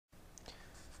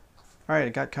All right, I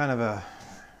got kind of a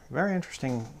very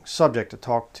interesting subject to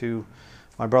talk to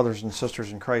my brothers and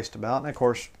sisters in Christ about. And of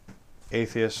course,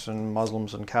 atheists and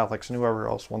Muslims and Catholics and whoever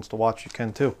else wants to watch, you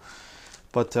can too.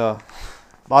 But a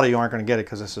lot of you aren't going to get it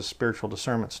because this is spiritual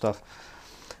discernment stuff.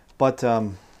 But a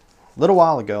little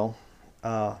while ago,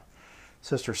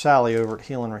 Sister Sally over at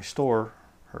Heal and Restore,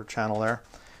 her channel there,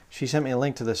 she sent me a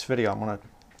link to this video. I'm going to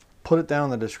put it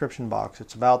down in the description box.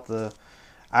 It's about the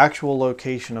actual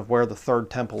location of where the third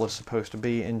temple is supposed to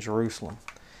be in Jerusalem.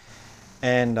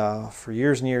 And for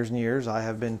years and years and years, I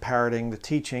have been parroting the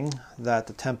teaching that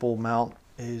the Temple Mount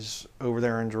is over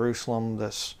there in Jerusalem,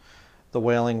 the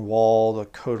Wailing Wall, the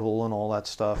Kotel, and all that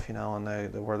stuff, you know,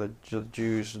 and where the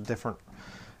Jews,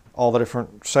 all the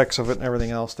different sects of it and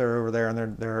everything else, they're over there,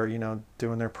 and they're you know,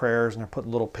 doing their prayers, and they're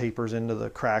putting little papers into the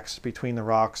cracks between the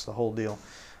rocks, the whole deal.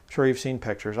 I'm sure you've seen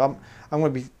pictures. I'm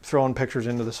going to be throwing pictures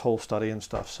into this whole study and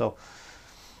stuff. So,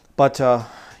 but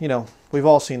you know, we've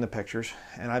all seen the pictures,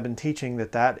 and I've been teaching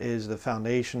that that is the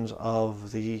foundations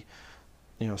of the,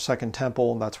 you know, second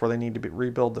temple. That's where they need to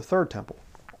rebuild the third temple.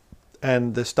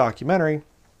 And this documentary,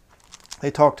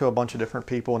 they talk to a bunch of different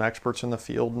people and experts in the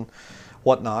field and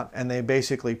whatnot, and they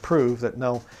basically prove that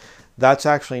no, that's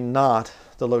actually not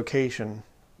the location,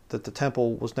 that the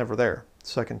temple was never there, the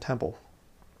second temple.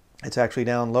 It's actually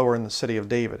down lower in the city of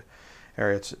David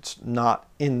area. It's not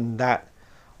in that,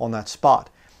 on that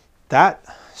spot. That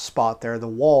spot there, the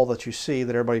wall that you see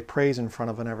that everybody prays in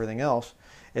front of and everything else,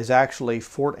 is actually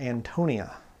Fort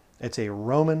Antonia. It's a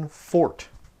Roman fort.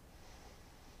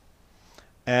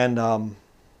 And,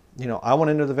 you know, I went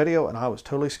into the video and I was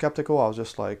totally skeptical. I was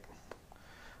just like,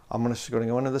 I'm just going to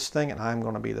go into this thing and I'm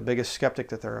going to be the biggest skeptic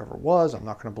that there ever was. I'm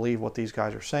not going to believe what these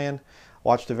guys are saying.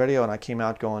 Watched the video and I came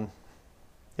out going,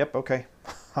 yep, okay,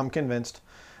 I'm convinced.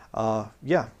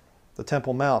 Yeah, the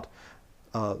Temple Mount,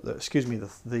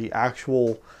 the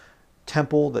actual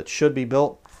temple that should be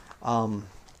built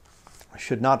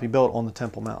should not be built on the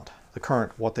Temple Mount. The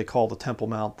current, what they call the Temple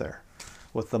Mount there,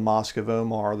 with the Mosque of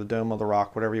Omar, the Dome of the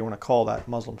Rock, whatever you want to call that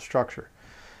Muslim structure.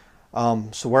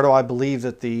 So where do I believe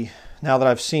that now that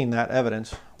I've seen that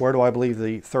evidence, where do I believe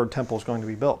the third temple is going to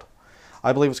be built?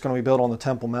 I believe it's going to be built on the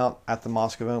Temple Mount at the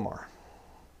Mosque of Omar,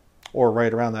 or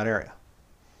right around that area.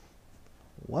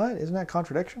 What? Isn't that a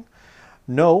contradiction?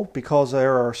 No, because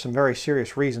there are some very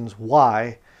serious reasons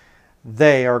why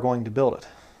they are going to build it.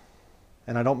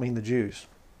 And I don't mean the Jews.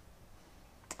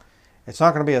 It's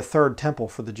not going to be a third temple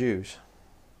for the Jews.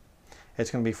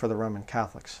 It's going to be for the Roman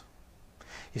Catholics.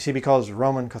 You see, because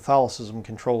Roman Catholicism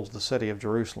controls the city of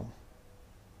Jerusalem.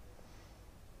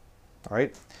 All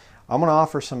right? I'm going to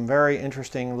offer some very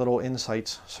interesting little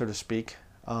insights, so to speak,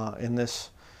 in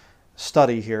this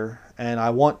study here, and I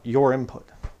want your input.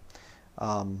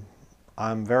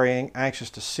 I'm very anxious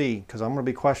to see, because I'm going to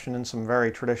be questioning some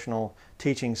very traditional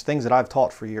teachings, things that I've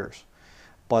taught for years.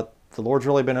 But the Lord's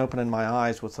really been opening my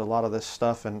eyes with a lot of this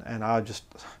stuff, and I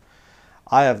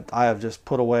have just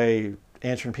put away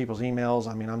answering people's emails.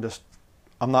 I mean,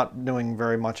 I'm not doing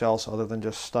very much else other than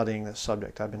just studying this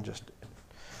subject. I've been just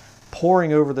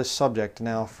poring over this subject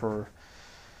now for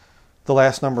the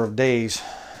last number of days,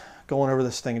 going over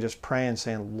this thing and just praying,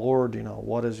 saying, Lord, you know,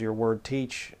 what does your word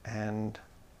teach? And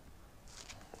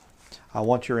I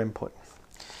want your input.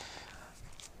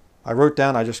 I wrote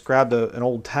down, I just grabbed an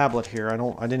old tablet here.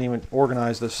 I didn't even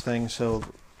organize this thing, so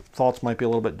thoughts might be a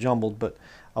little bit jumbled, but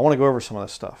I want to go over some of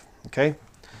this stuff, okay?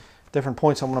 Different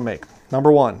points I want to make.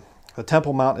 Number one, the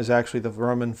Temple Mount is actually the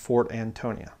Roman Fort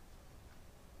Antonia.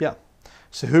 Yeah.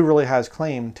 So who really has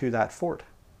claim to that fort?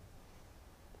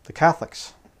 The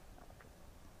Catholics.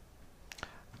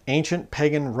 Ancient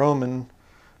pagan Roman,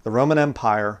 the Roman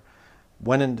Empire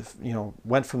went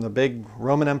from the big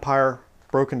Roman Empire,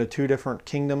 broke into two different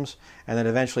kingdoms, and then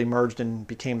eventually merged and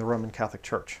became the Roman Catholic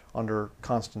Church under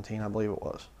Constantine, I believe it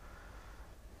was.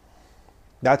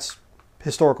 That's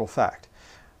historical fact.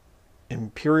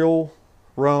 Imperial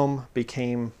Rome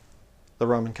became the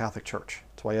Roman Catholic Church.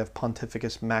 That's why you have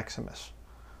Pontificus Maximus.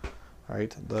 All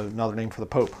right, another name for the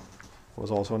Pope. It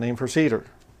was also a name for Caesar.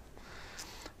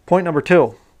 Point number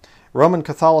two. Roman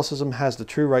Catholicism has the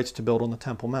true rights to build on the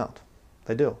Temple Mount.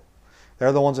 They do.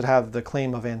 They're the ones that have the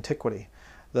claim of antiquity.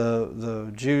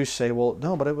 The Jews say, well,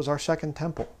 no, but it was our second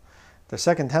temple. The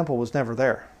second temple was never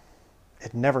there.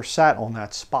 It never sat on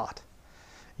that spot.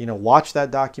 You know, watch that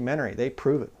documentary. They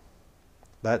prove it.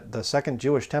 That the second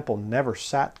Jewish temple never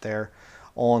sat there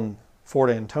on Fort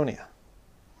Antonia.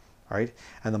 All right?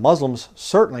 And the Muslims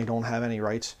certainly don't have any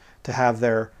rights to have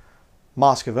their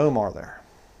Mosque of Omar there.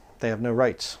 They have no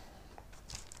rights.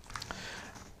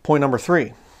 Point number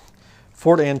three.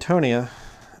 Fort Antonia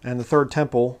and the third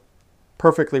temple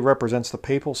perfectly represents the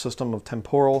papal system of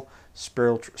temporal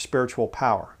spiritual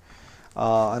power.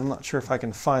 I'm not sure if I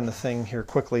can find the thing here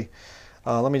quickly.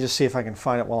 Let me just see if I can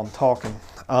find it while I'm talking.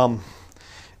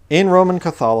 In Roman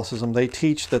Catholicism, they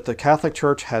teach that the Catholic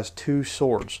Church has two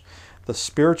swords, the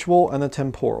spiritual and the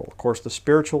temporal. Of course, the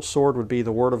spiritual sword would be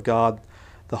the Word of God,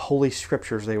 the Holy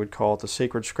Scriptures, they would call it, the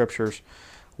sacred Scriptures,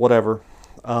 whatever.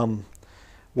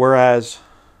 Whereas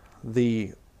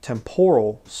the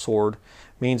temporal sword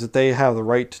means that they have the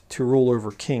right to rule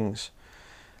over kings.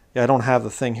 Yeah, I don't have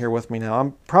the thing here with me now.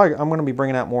 I'm going to be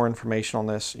bringing out more information on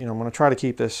this. I'm going to try to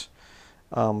keep this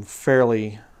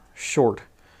fairly short.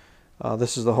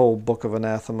 This is the whole book of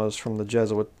anathemas from the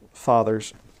Jesuit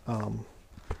fathers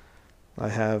I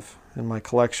have in my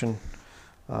collection.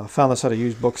 Found this at a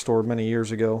used bookstore many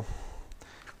years ago.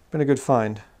 Been a good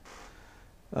find.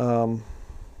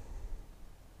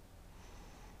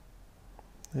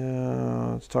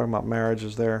 It's talking about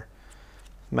marriages there,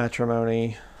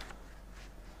 matrimony.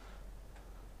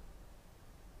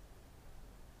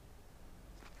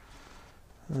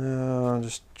 I'm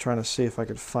just trying to see if I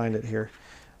could find it here.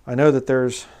 I know that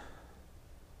there's,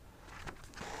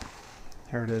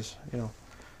 here it is,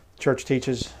 Church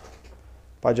teaches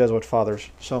by Jesuit fathers.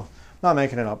 So I'm not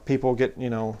making it up. People get,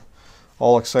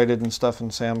 all excited and stuff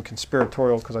and say I'm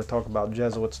conspiratorial because I talk about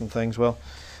Jesuits and things. Well,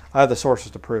 I have the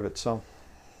sources to prove it, so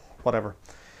whatever.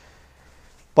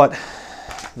 But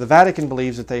the Vatican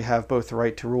believes that they have both the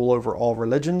right to rule over all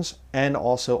religions and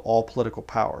also all political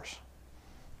powers.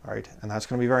 All right, and that's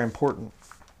going to be very important,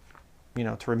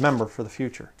 to remember for the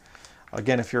future.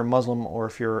 Again, if you're a Muslim or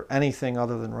if you're anything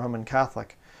other than Roman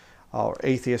Catholic or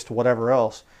atheist, whatever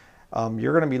else,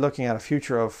 you're going to be looking at a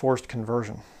future of forced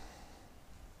conversion.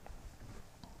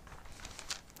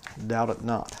 Doubt it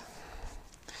not.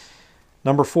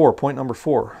 Point number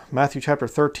 4, Matthew chapter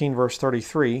 13, verse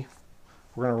 33.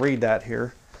 We're going to read that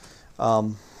here.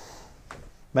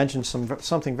 Mentions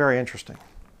something very interesting.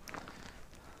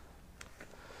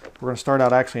 We're going to start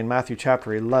out actually in Matthew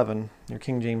chapter 11, your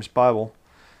King James Bible.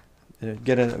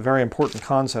 Get a very important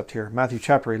concept here. Matthew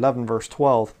chapter 11, verse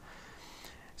 12. It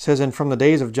says, "And from the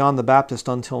days of John the Baptist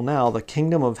until now, the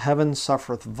kingdom of heaven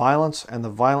suffereth violence, and the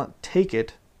violent take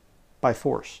it by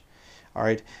force." All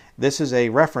right, this is a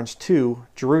reference to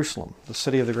Jerusalem, the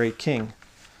city of the great king.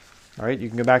 All right, you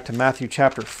can go back to Matthew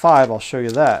chapter 5. I'll show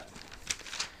you that.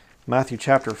 Matthew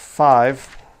chapter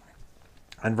 5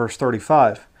 and verse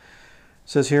 35. It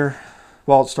says here,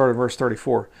 well, it started verse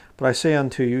 34. "But I say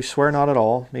unto you, swear not at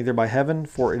all, neither by heaven,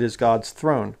 for it is God's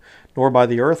throne, nor by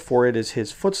the earth, for it is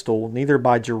his footstool, neither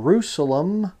by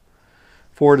Jerusalem,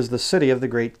 for it is the city of the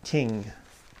great king."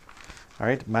 All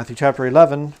right, Matthew chapter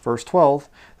 11, verse 12,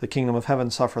 "The kingdom of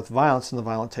heaven suffereth violence, and the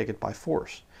violent take it by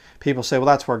force." People say, well,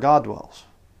 that's where God dwells.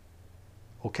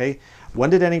 Okay,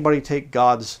 when did anybody take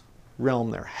God's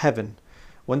realm there, heaven?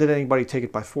 When did anybody take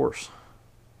it by force?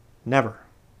 Never.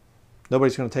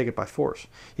 Nobody's going to take it by force.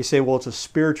 You say, well, it's a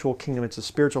spiritual kingdom, it's a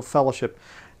spiritual fellowship,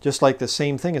 just like the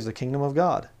same thing as the kingdom of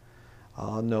God.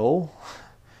 No,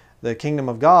 the kingdom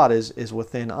of God is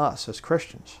within us as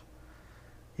Christians.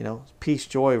 Peace,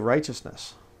 joy,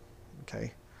 righteousness.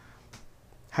 Okay,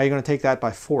 how are you going to take that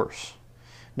by force?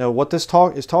 No, what this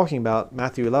talk is talking about,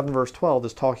 Matthew 11, verse 12,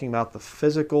 is talking about the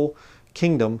physical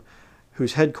kingdom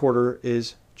whose headquarter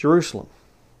is Jerusalem.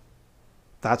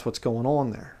 That's what's going on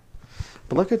there.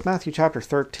 But look at Matthew chapter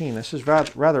 13. This is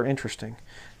rather interesting.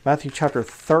 Matthew chapter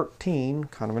 13,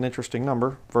 kind of an interesting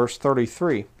number, verse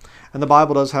 33. And the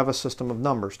Bible does have a system of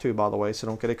numbers too, by the way, so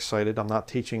don't get excited. I'm not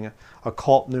teaching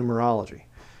occult numerology.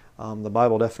 The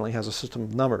Bible definitely has a system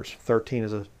of numbers. 13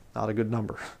 is not a good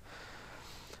number.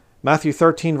 Matthew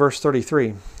 13, verse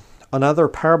 33. "Another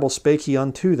parable spake he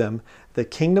unto them, the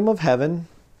kingdom of heaven,"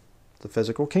 the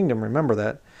physical kingdom, remember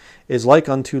that, "is like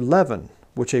unto leaven,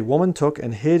 which a woman took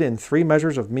and hid in 3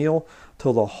 measures of meal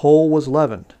till the whole was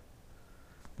leavened."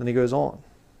 Then he goes on.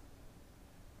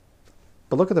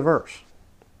 But look at the verse.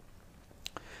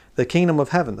 "The kingdom of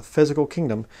heaven," the physical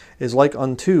kingdom, "is like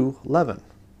unto leaven."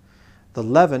 The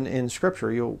leaven in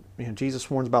Scripture, Jesus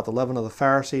warns about the leaven of the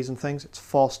Pharisees and things. It's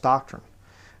false doctrine,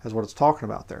 is what it's talking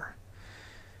about there.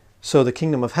 So the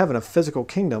kingdom of heaven, a physical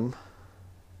kingdom,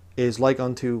 is like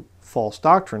unto false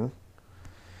doctrine,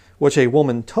 which a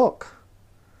woman took.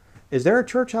 Is there a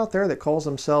church out there that calls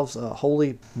themselves a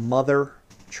Holy Mother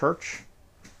Church?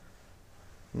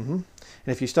 And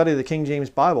if you study the King James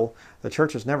Bible, the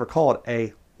church is never called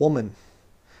a woman.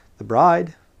 The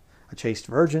bride, a chaste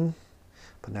virgin,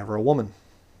 but never a woman.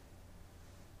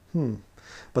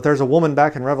 But there's a woman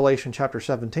back in Revelation chapter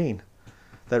 17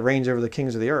 that reigns over the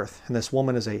kings of the earth. And this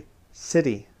woman is a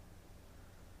city.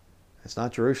 It's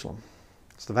not Jerusalem.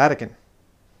 It's the Vatican.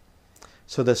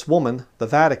 So this woman, the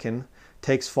Vatican,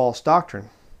 takes false doctrine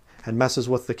and messes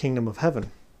with the kingdom of heaven.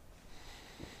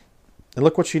 And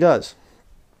look what she does.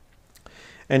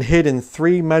 And hid in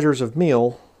 3 measures of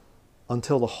meal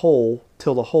until the whole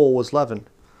was leavened.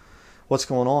 What's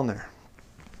going on there?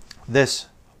 This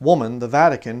woman, the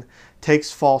Vatican,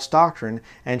 takes false doctrine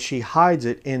and she hides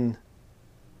it in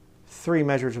 3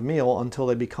 measures of meal until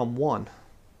they become one.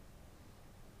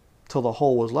 Till the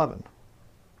whole was leavened.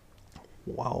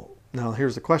 Wow. Now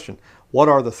here's the question. What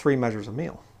are the 3 measures of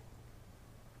meal?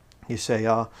 You say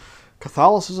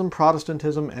Catholicism,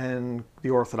 Protestantism, and the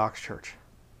Orthodox Church.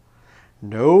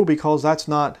 No, because that's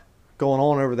not going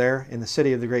on over there in the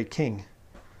city of the great king.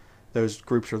 Those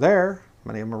groups are there.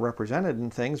 Many of them are represented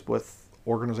in things with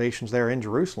organizations there in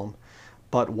Jerusalem.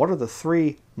 But what are the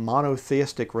 3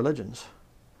 monotheistic religions?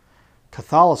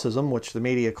 Catholicism, which the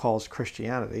media calls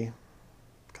Christianity.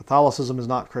 Catholicism is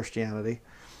not Christianity,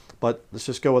 but let's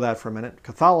just go with that for a minute.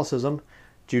 Catholicism,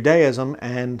 Judaism,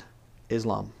 and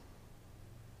Islam.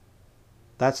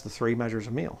 That's the 3 measures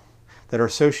of meal that are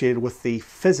associated with the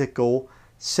physical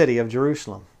city of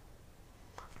Jerusalem.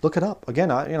 Look it up.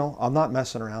 Again, I'm not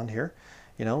messing around here.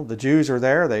 The Jews are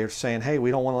there. They're saying, hey,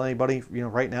 we don't want anybody,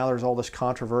 right now there's all this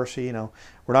controversy,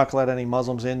 we're not going to let any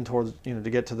Muslims in towards, to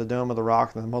get to the Dome of the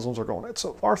Rock. And the Muslims are going, it's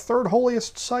our 3rd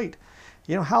holiest site.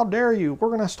 How dare you? We're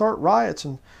going to start riots.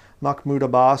 And Mahmoud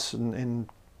Abbas and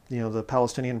the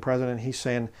Palestinian president, he's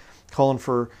saying, calling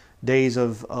for days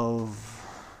of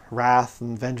wrath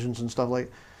and vengeance and stuff like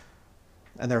that.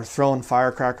 And they're throwing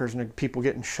firecrackers and people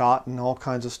getting shot and all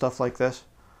kinds of stuff like this.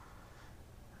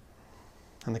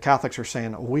 And the Catholics are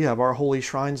saying, we have our holy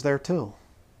shrines there too.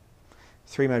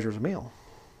 3 measures of meal,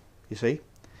 you see.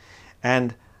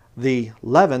 And the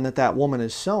leaven that woman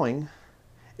is sowing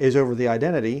is over the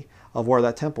identity of where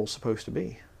that temple is supposed to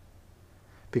be.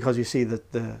 Because you see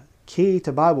that the key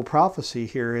to Bible prophecy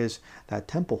here is that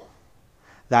temple,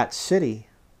 that city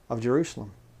of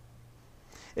Jerusalem.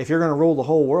 If you're going to rule the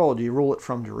whole world, you rule it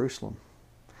from Jerusalem.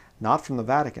 Not from the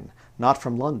Vatican, not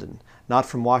from London, not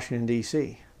from Washington,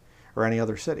 D.C., or any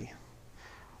other city.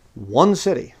 One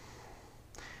city.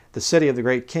 The city of the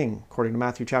great king, according to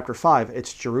Matthew chapter 5,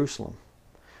 it's Jerusalem.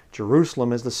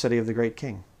 Jerusalem is the city of the great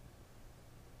king.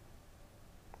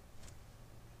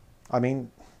 I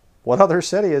mean, what other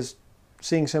city is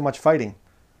seeing so much fighting?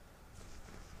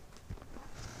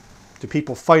 Do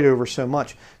people fight over so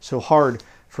much, so hard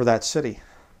for that city?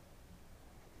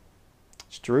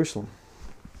 It's Jerusalem.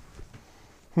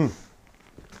 You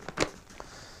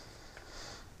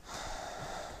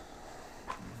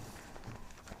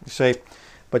say,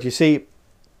 but you see,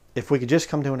 if we could just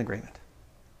come to an agreement.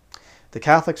 The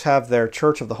Catholics have their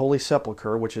Church of the Holy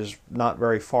Sepulchre, which is not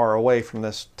very far away from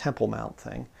this Temple Mount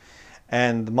thing.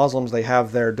 And the Muslims, they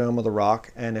have their Dome of the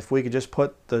Rock. And if we could just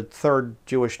put the 3rd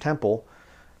Jewish temple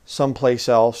someplace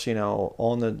else,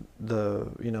 on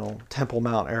the Temple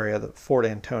Mount area, the Fort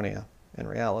Antonia, in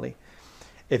reality.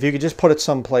 If you could just put it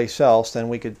someplace else, then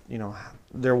we could,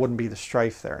 there wouldn't be the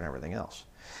strife there and everything else.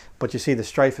 But you see, the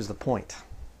strife is the point.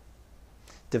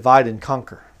 Divide and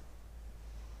conquer.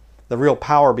 The real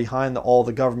power behind all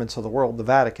the governments of the world, the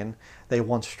Vatican, they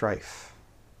want strife.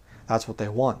 That's what they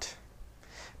want.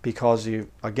 Because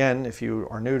again, if you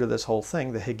are new to this whole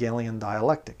thing, the Hegelian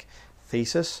dialectic.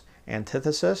 Thesis,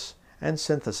 antithesis, and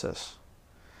synthesis.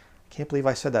 I can't believe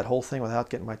I said that whole thing without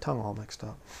getting my tongue all mixed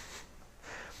up.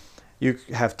 You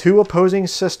have 2 opposing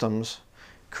systems,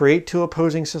 create 2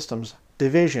 opposing systems,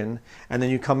 division, and then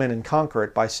you come in and conquer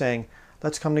it by saying,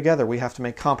 let's come together, we have to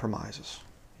make compromises.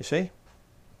 You see?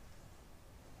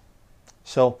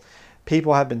 So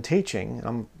people have been teaching, I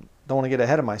don't want to get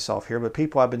ahead of myself here, but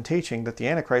people have been teaching that the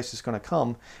Antichrist is going to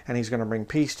come and he's going to bring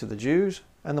peace to the Jews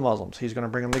and the Muslims. He's going to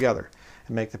bring them together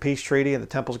and make the peace treaty, and the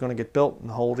temple's going to get built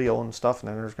and the whole deal and stuff, and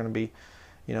then there's going to be,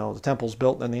 the temple's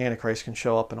built and then the Antichrist can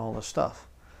show up and all this stuff.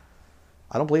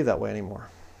 I don't believe that way anymore.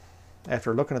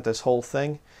 After looking at this whole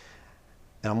thing,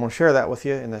 and I'm going to share that with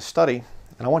you in this study,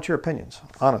 and I want your opinions,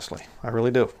 honestly. I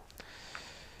really do.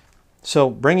 So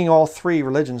bringing all 3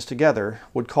 religions together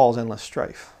would cause endless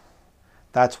strife.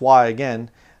 That's why, again,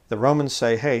 the Romans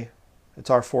say, hey, it's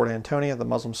our Fort Antonia. The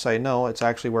Muslims say, no, it's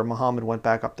actually where Muhammad went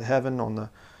back up to heaven on the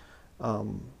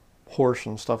horse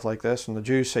and stuff like this. And the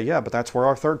Jews say, yeah, but that's where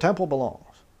our 3rd temple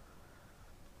belongs.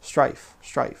 Strife,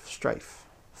 strife, strife,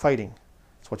 fighting.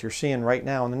 It's what you're seeing right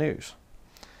now in the news.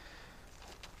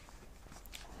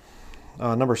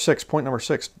 Number 6, point number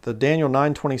 6, the Daniel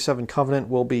 9:27 covenant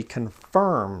will be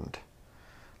confirmed.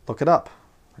 Look it up.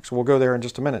 So we'll go there in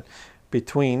just a minute. I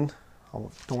don't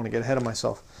want to get ahead of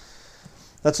myself.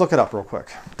 Let's look it up real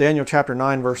quick. Daniel chapter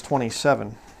 9, verse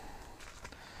 27.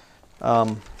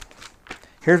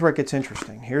 Here's where it gets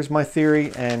interesting. Here's my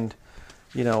theory, and,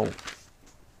 you know,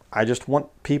 I just want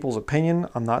people's opinion.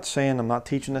 I'm not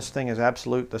teaching this thing as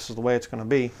absolute. This is the way it's going to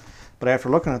be. But after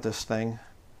looking at this thing,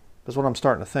 this is what I'm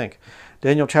starting to think.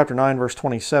 Daniel chapter 9, verse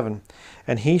 27.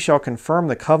 And he shall confirm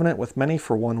the covenant with many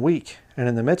for 1 week. And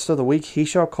in the midst of the week he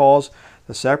shall cause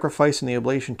the sacrifice and the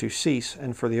oblation to cease.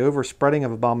 And for the overspreading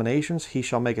of abominations he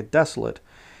shall make it desolate,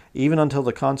 even until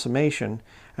the consummation.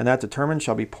 And that determined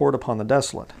shall be poured upon the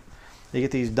desolate. You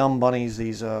get these dumb bunnies,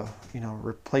 these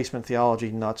replacement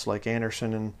theology nuts like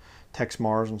Anderson and Tex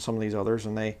Mars and some of these others,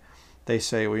 and they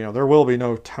say, well, there will be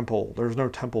no temple. There's no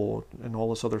temple and all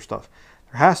this other stuff.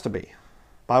 There has to be.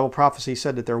 Bible prophecy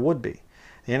said that there would be.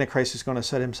 The Antichrist is going to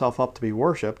set himself up to be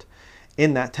worshipped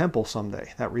in that temple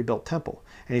someday, that rebuilt temple.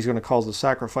 And he's going to cause the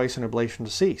sacrifice and oblation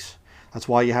to cease. That's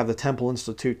why you have the Temple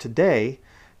Institute today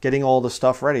getting all the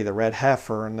stuff ready, the red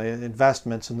heifer and the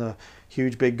investments and the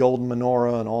huge big golden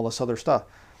menorah and all this other stuff.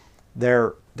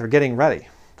 They're getting ready.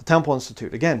 The Temple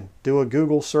Institute, again, do a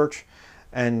Google search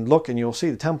and look, and you'll see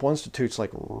the Temple Institute's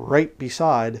like right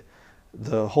beside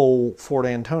the whole Fort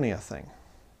Antonia thing,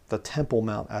 the Temple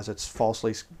Mount as it's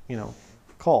falsely,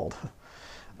 called.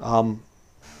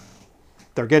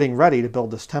 They're getting ready to build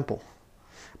this temple,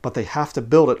 but they have to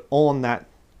build it on that,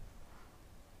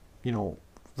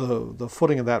 the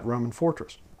footing of that Roman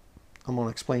fortress. I'm going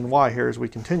to explain why here as we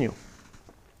continue.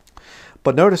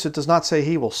 But notice it does not say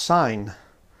he will sign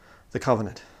the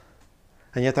covenant.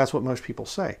 And yet that's what most people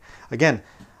say. Again,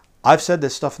 I've said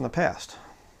this stuff in the past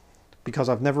because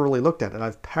I've never really looked at it.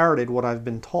 I've parroted what I've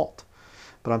been taught.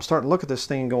 But I'm starting to look at this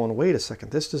thing and going, wait a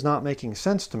second, this is not making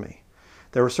sense to me.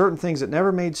 There were certain things that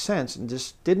never made sense and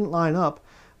just didn't line up,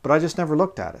 but I just never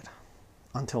looked at it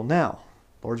until now.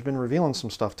 The Lord's been revealing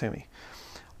some stuff to me.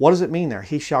 What does it mean there?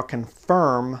 He shall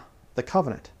confirm the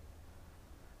covenant.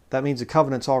 That means the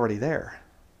covenant's already there.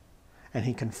 And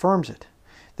he confirms it.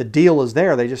 The deal is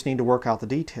there. They just need to work out the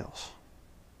details.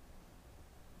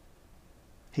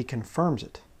 He confirms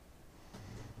it.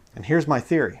 And here's my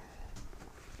theory.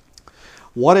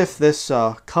 What if this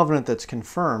covenant that's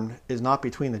confirmed is not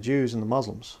between the Jews and the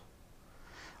Muslims?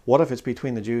 What if it's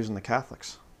between the Jews and the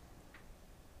Catholics?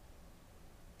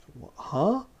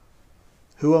 Huh?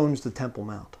 Who owns the Temple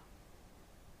Mount?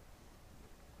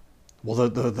 Well,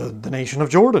 the nation of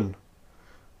Jordan.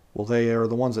 Well, they are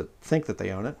the ones that think that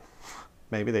they own it.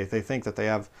 Maybe they think that they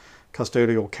have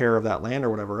custodial care of that land or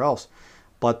whatever else.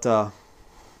 But let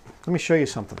me show you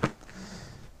something.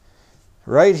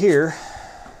 Right here,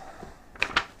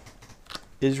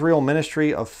 Israel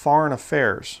Ministry of Foreign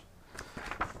Affairs.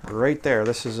 Right there.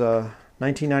 This is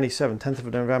 1997, 10th of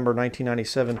November,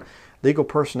 1997. Legal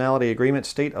Personality Agreement,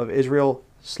 State of Israel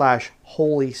 /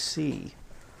 Holy See.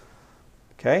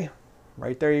 Okay,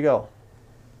 right there you go.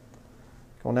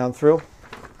 Going down through.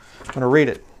 I'm going to read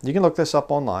it. You can look this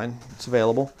up online. It's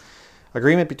available.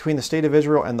 Agreement between the State of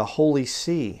Israel and the Holy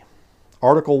See.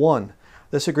 Article 1.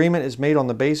 This agreement is made on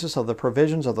the basis of the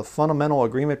provisions of the fundamental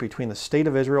agreement between the State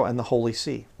of Israel and the Holy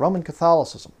See. Roman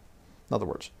Catholicism, in other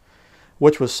words.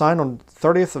 Which was signed on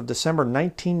 30th of December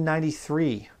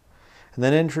 1993. And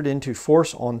then entered into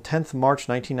force on 10th March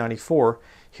 1994,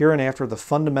 hereinafter the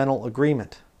Fundamental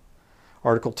Agreement.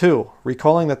 Article 2.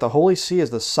 Recalling that the Holy See is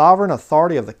the sovereign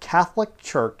authority of the Catholic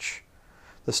Church,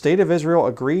 the State of Israel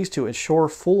agrees to ensure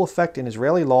full effect in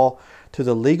Israeli law to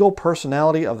the legal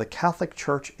personality of the Catholic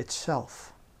Church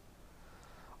itself.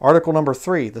 Article number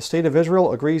 3. The State of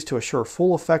Israel agrees to assure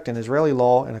full effect in Israeli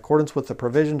law in accordance with the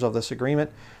provisions of this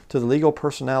agreement to the legal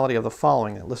personality of the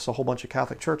following. It lists a whole bunch of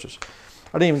Catholic churches.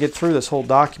 I didn't even get through this whole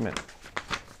document.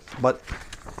 But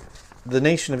the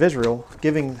nation of Israel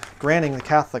granting the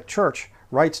Catholic Church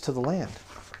rights to the land.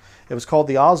 It was called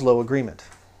the Oslo Agreement,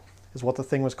 is what the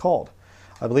thing was called.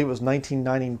 I believe it was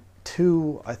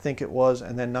 1992, I think it was,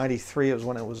 and then 93 it was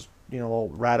when it was, all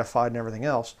ratified and everything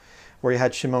else, where you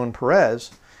had Shimon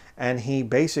Peres, and he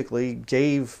basically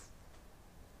gave,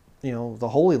 the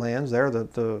Holy Lands there,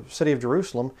 the city of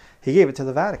Jerusalem, he gave it to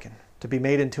the Vatican to be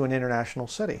made into an international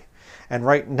city. And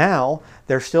right now,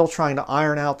 they're still trying to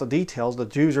iron out the details. The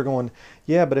Jews are going,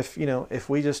 yeah, but if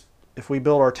we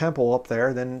build our temple up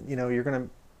there, then,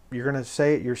 you're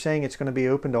saying it's going to be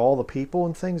open to all the people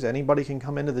and things. Anybody can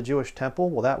come into the Jewish temple.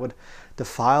 Well, that would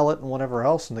defile it and whatever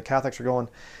else. And the Catholics are going,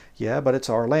 yeah, but it's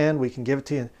our land. We can give it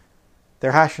to you.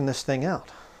 They're hashing this thing out.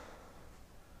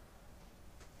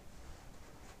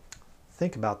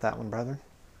 Think about that one, brethren.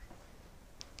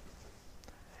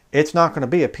 It's not going to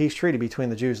be a peace treaty between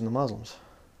the Jews and the Muslims.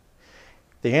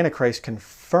 The Antichrist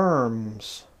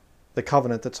confirms the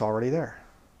covenant that's already there.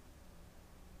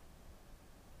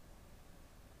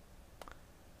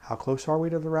 How close are we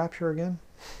to the rapture again?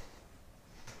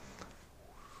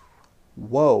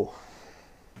 Whoa.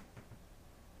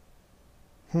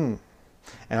 And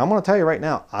I'm going to tell you right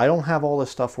now, I don't have all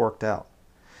this stuff worked out.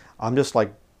 I'm just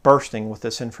like bursting with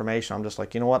this information. I'm just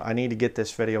like, you know what? I need to get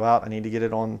this video out. I need to get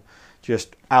it on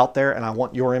just out there, and I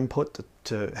want your input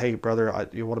to hey, brother,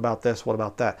 what about this? What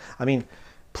about that? I mean,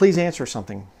 please answer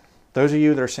something. Those of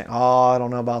you that are saying, oh, I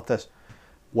don't know about this.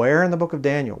 Where in the book of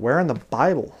Daniel, where in the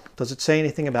Bible does it say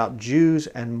anything about Jews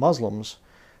and Muslims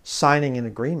signing an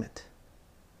agreement?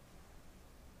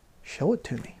 Show it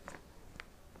to me.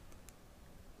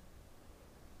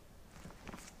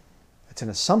 It's an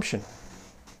assumption.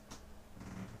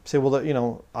 Say, well, you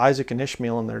know, Isaac and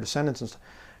Ishmael and their descendants and stuff.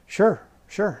 Sure,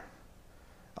 sure.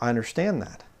 I understand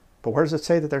that. But where does it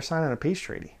say that they're signing a peace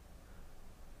treaty?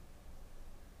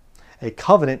 A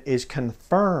covenant is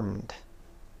confirmed.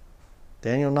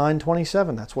 Daniel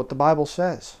 9:27, that's what the Bible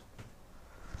says.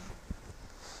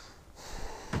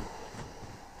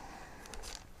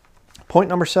 Point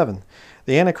number 7.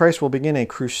 The Antichrist will begin a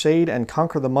crusade and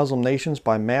conquer the Muslim nations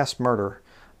by mass murder.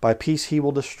 By peace he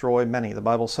will destroy many. The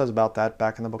Bible says about that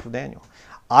back in the book of Daniel.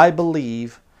 I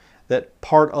believe that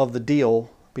part of the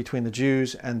deal between the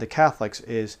Jews and the Catholics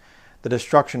is the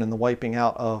destruction and the wiping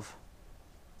out of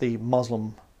the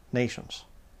Muslim nations.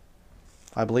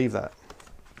 I believe that.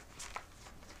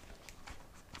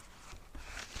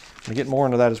 We'll get more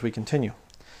into that as we continue.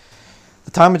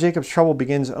 The time of Jacob's trouble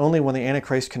begins only when the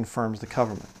Antichrist confirms the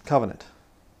covenant.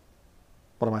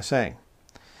 What am I saying?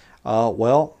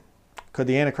 Well, could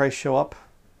the Antichrist show up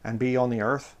and be on the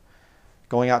earth,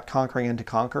 going out conquering and to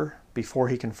conquer before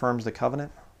he confirms the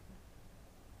covenant?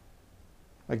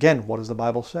 Again, what does the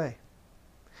Bible say?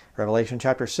 Revelation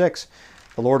chapter 6,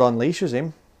 the Lord unleashes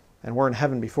him, and we're in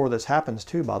heaven before this happens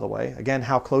too, by the way. Again,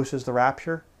 how close is the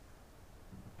rapture?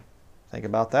 Think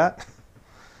about that.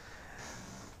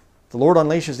 The Lord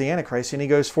unleashes the Antichrist and he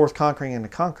goes forth conquering and to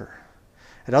conquer.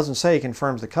 It doesn't say he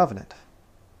confirms the covenant.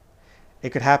 It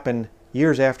could happen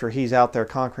years after he's out there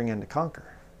conquering and to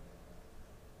conquer.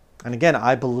 And again,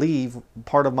 I believe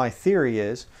part of my theory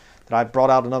is that I brought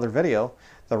out another video.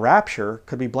 The rapture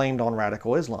could be blamed on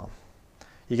radical Islam.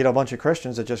 You get a bunch of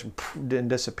Christians that just didn't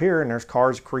disappear, and there's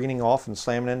cars careening off and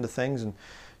slamming into things, and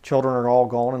children are all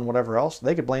gone and whatever else.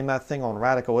 They could blame that thing on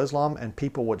radical Islam, and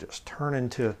people would just turn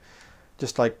into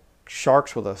just like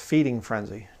sharks with a feeding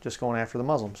frenzy, just going after the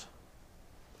Muslims.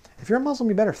 If you're a Muslim,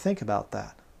 you better think about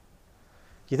that.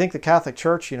 You think the Catholic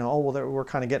Church, you know, oh, well, we're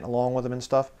kind of getting along with them and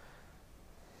stuff.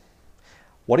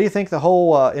 What do you think the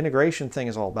whole integration thing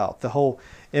is all about? The whole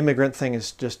immigrant thing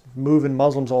is just moving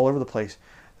Muslims all over the place.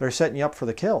 They're setting you up for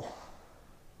the kill.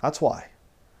 That's why.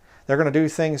 They're going to do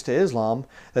things to Islam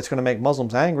that's going to make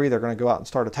Muslims angry. They're going to go out and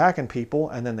start attacking people,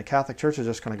 and then the Catholic Church is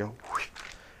just going to go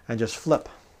and just flip.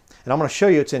 And I'm going to show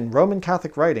you, it's in Roman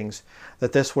Catholic writings,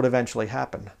 that this would eventually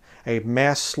happen. A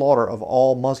mass slaughter of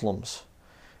all Muslims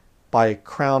by a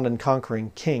crowned and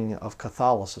conquering king of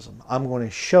Catholicism. I'm going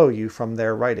to show you from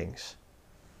their writings.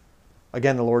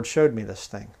 Again, the Lord showed me this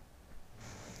thing.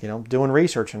 You know, doing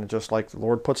research, and just like the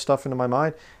Lord put stuff into my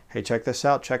mind. Hey, check this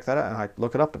out, check that out. And I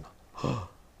look it up and,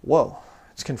 whoa,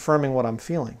 it's confirming what I'm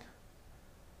feeling.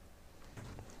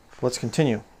 Let's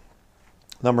continue.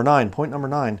 Number 9, point number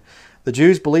 9. The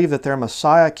Jews believe that their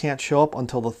Messiah can't show up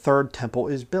until the third temple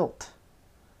is built.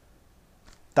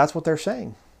 That's what they're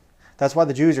saying. That's why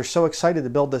the Jews are so excited to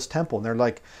build this temple. And they're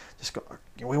like,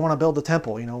 we want to build the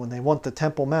temple, you know, when they want the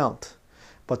Temple Mount.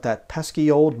 But that pesky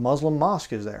old Muslim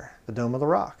mosque is there, the Dome of the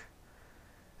Rock.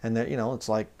 And you know, it's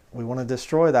like, we want to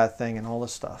destroy that thing and all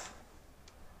this stuff.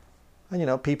 And you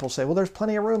know, people say, well, there's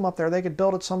plenty of room up there. They could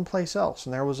build it someplace else.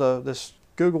 And there was this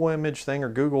Google image thing, or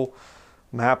Google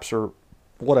Maps, or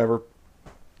whatever,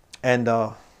 and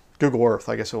Google Earth,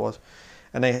 I guess it was.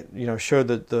 And they, you know, showed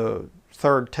the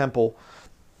third temple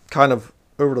kind of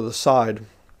over to the side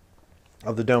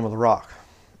of the Dome of the Rock.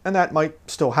 And that might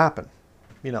still happen.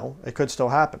 You know, it could still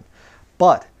happen.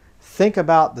 But think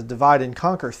about the divide and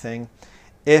conquer thing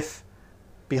if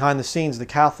behind the scenes the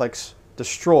Catholics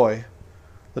destroy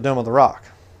the Dome of the Rock.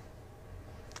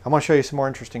 I'm going to show you some more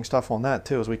interesting stuff on that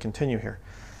too as we continue here.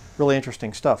 Really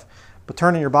interesting stuff. But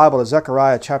turn in your Bible to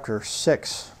Zechariah chapter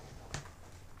 6,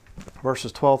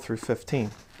 verses 12 through 15.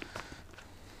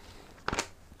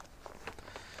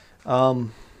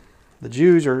 The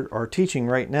Jews are teaching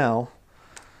right now,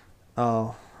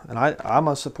 and I'm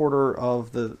a supporter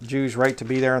of the Jews' right to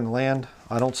be there in the land.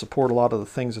 I don't support a lot of the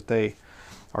things that they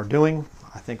are doing.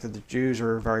 I think that the Jews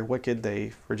are very wicked.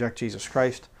 They reject Jesus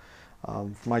Christ.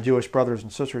 For my Jewish brothers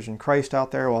and sisters in Christ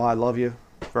out there, well, I love you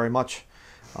very much.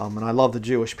 And I love the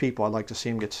Jewish people. I'd like to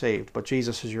see them get saved. But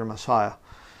Jesus is your Messiah.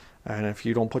 And if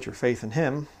you don't put your faith in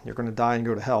him, you're going to die and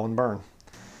go to hell and burn.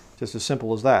 Just as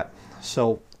simple as that.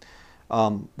 So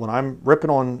when I'm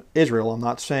ripping on Israel, I'm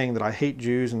not saying that I hate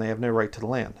Jews and they have no right to the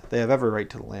land. They have every right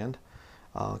to the land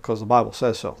because the Bible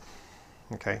says so.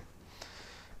 Okay?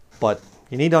 But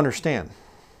you need to understand,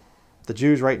 the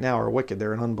Jews right now are wicked.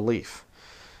 They're in unbelief.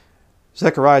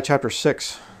 Zechariah chapter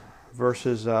 6,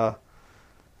 verses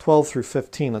 12 through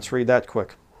 15. Let's read that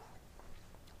quick.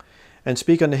 And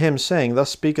speak unto him, saying, Thus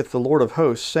speaketh the Lord of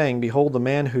hosts, saying, Behold, the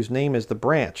man whose name is the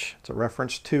branch. It's a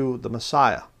reference to the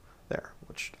Messiah there,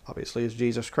 which obviously is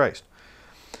Jesus Christ.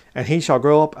 And he shall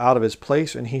grow up out of his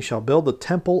place, and he shall build the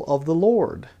temple of the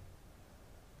Lord.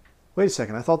 Wait a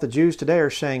second, I thought the Jews today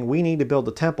are saying we need to build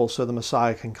the temple so the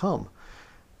Messiah can come.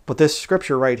 But this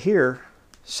scripture right here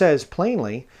says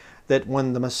plainly that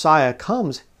when the Messiah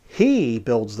comes, he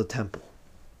builds the temple.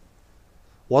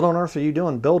 What on earth are you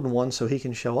doing building one so he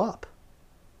can show up?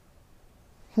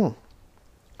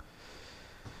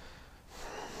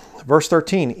 Verse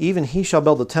 13, Even he shall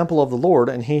build the temple of the Lord,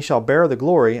 and he shall bear the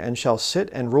glory, and shall sit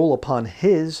and rule upon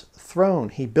his throne.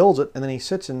 He builds it, and then he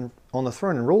sits on the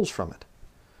throne and rules from it.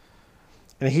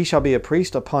 And he shall be a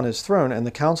priest upon his throne, and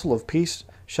the council of peace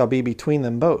shall be between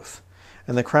them both.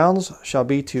 And the crowns shall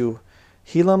be to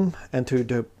Helam, and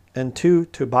to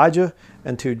Tobijah,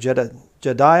 and to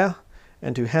Jediah,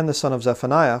 and to Hen the son of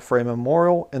Zephaniah, for a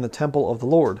memorial in the temple of the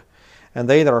Lord. And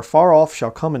they that are far off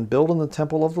shall come and build in the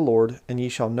temple of the Lord, and ye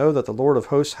shall know that the Lord of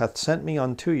hosts hath sent me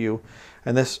unto you,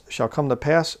 and this shall come to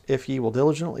pass if ye will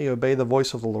diligently obey the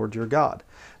voice of the Lord your God.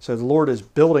 So the Lord is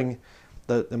building,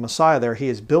 the Messiah there, he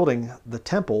is building the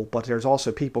temple, but there's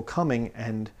also people coming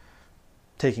and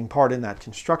taking part in that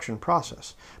construction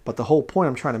process. But the whole point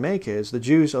I'm trying to make is the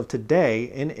Jews of today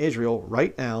in Israel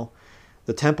right now,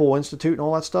 the Temple Institute and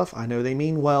all that stuff, I know they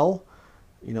mean well,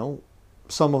 you know,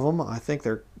 some of them, I think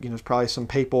they're, you know, there's probably some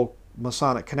papal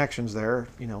Masonic connections there,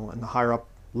 you know, in the higher up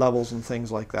levels and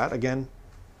things like that. Again,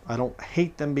 I don't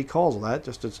hate them because of that,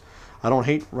 just as I don't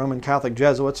hate Roman Catholic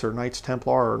Jesuits or Knights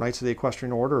Templar or Knights of the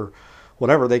Equestrian Order or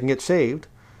whatever. They can get saved,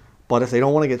 but if they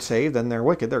don't want to get saved, then they're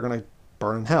wicked. They're going to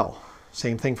burn in hell.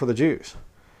 Same thing for the Jews.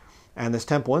 And this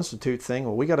Temple Institute thing,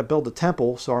 well, we got to build the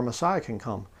temple so our Messiah can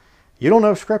come. You don't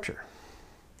know Scripture.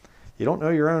 You don't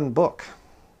know your own book,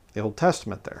 the Old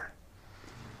Testament there.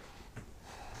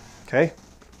 Okay?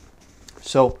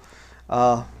 So,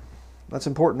 that's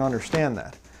important to understand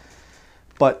that.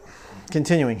 But,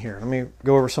 continuing here, let me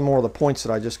go over some more of the points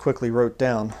that I just quickly wrote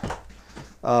down.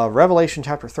 Revelation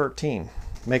chapter 13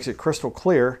 makes it crystal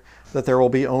clear that there will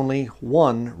be only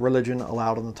one religion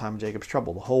allowed in the time of Jacob's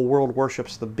trouble. The whole world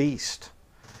worships the beast.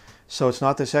 So it's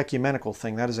not this ecumenical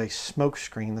thing. That is a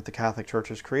smokescreen that the Catholic Church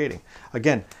is creating.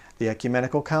 Again, the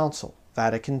Ecumenical Council,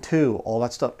 Vatican II, all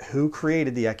that stuff. Who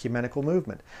created the ecumenical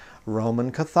movement?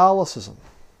 Roman Catholicism.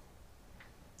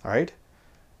 All right?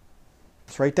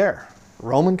 It's right there.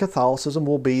 Roman Catholicism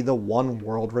will be the one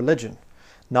world religion,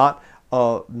 not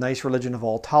a nice religion of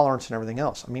all tolerance and everything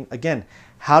else. I mean, again,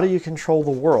 how do you control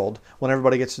the world when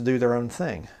everybody gets to do their own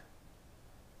thing?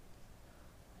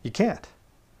 You can't.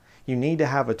 You need to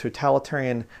have a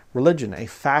totalitarian religion, a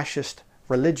fascist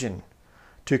religion,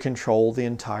 to control the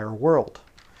entire world.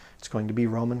 It's going to be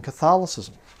Roman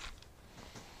Catholicism.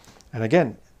 And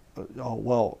again, oh,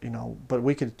 well, you know, but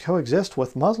we could coexist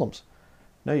with Muslims.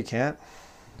 No, you can't.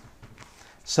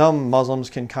 Some Muslims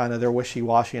can kind of, they're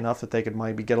wishy-washy enough that they could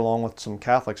maybe get along with some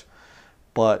Catholics.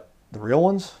 But the real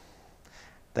ones,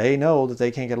 they know that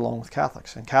they can't get along with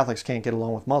Catholics. And Catholics can't get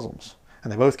along with Muslims.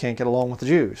 And they both can't get along with the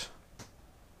Jews.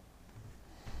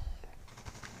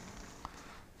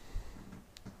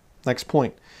 Next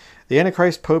point. The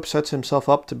Antichrist Pope sets himself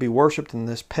up to be worshipped in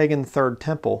this pagan third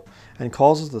temple and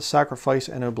causes the sacrifice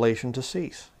and oblation to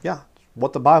cease. Yeah,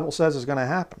 what the Bible says is going to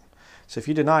happen. So if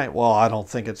you deny it, well, I don't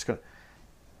think it's going to.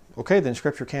 Okay, then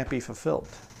Scripture can't be fulfilled.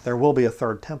 There will be a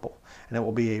third temple, and it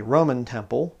will be a Roman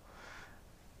temple,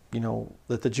 you know,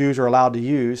 that the Jews are allowed to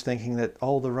use, thinking that,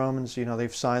 oh, the Romans, you know,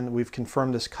 they've signed, we've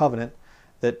confirmed this covenant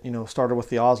that, you know, started with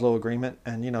the Oslo Agreement,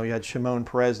 and, you know, you had Shimon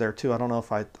Peres there too. I don't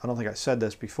think I said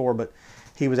this before, but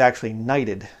he was actually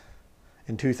knighted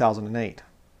in 2008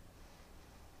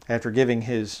 after giving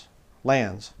his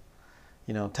lands.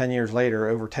 You know, 10 years later,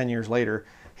 over 10 years later,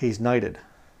 he's knighted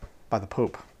by the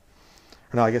Pope.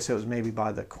 Or no, I guess it was maybe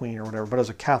by the Queen or whatever, but it was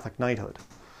a Catholic knighthood.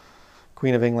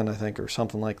 Queen of England, I think, or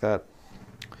something like that.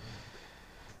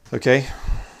 Okay,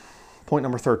 point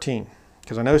number 13.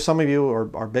 Because I know some of you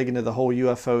are big into the whole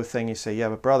UFO thing. You say, yeah,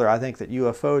 but brother, I think that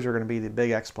UFOs are going to be the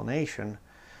big explanation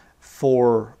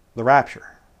for the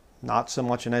rapture. Not so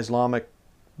much an Islamic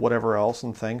whatever else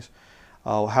and things.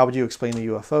 How would you explain the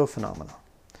UFO phenomena?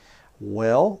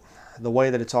 Well, the way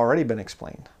that it's already been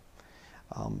explained.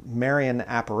 Marian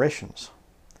apparitions.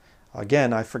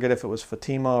 Again, I forget if it was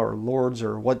Fatima or Lourdes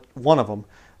or what one of them,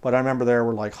 but I remember there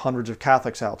were like hundreds of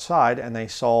Catholics outside, and they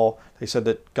said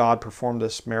that God performed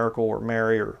this miracle, or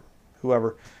Mary or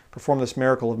whoever performed this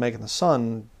miracle of making the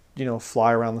sun,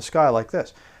 fly around the sky like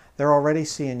this. They're already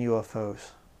seeing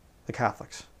UFOs, the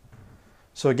Catholics.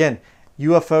 So again,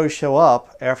 UFOs show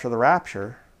up after the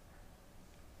rapture.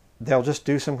 They'll just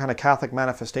do some kind of Catholic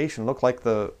manifestation, look like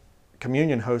the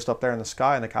communion host up there in the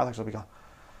sky, and the Catholics will be going,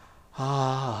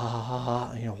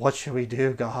 what should we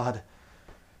do, God?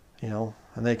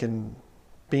 And they can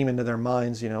beam into their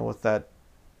minds, with that,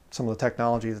 some of the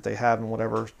technology that they have and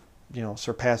whatever,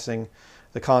 surpassing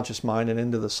the conscious mind and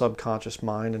into the subconscious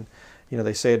mind. And,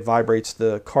 they say it vibrates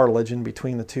the cartilage in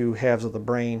between the two halves of the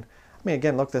brain. I mean,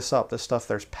 again, look this up. This stuff,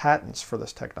 there's patents for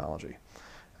this technology.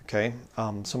 Okay.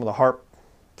 Some of the HARP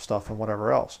stuff and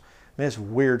whatever else. I mean, it's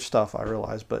weird stuff, I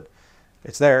realize, but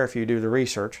it's there if you do the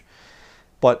research.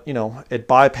 But, it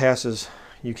bypasses,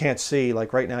 you can't see,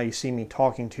 like right now you see me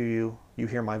talking to you, you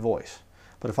hear my voice.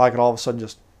 But if I could all of a sudden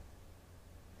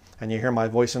and you hear my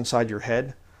voice inside your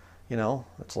head,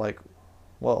 it's like,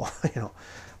 whoa,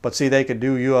 But see, they could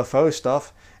do UFO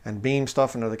stuff and beam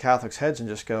stuff into the Catholics' heads and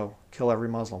just go kill every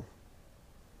Muslim.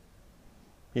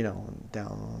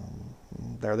 Down,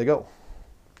 there they go.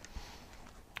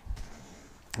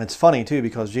 It's funny too,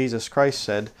 because Jesus Christ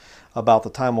said about the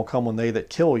time will come when they that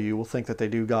kill you will think that they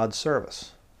do God's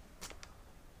service.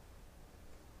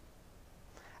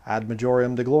 Ad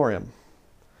majorem de gloriam,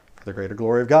 for the greater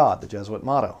glory of God, the Jesuit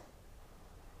motto.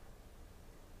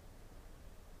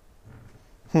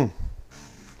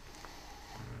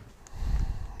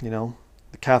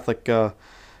 The Catholic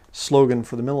slogan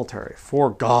for the military, for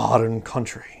God and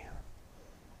country.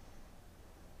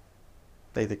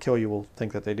 They that kill you will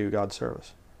think that they do God's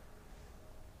service.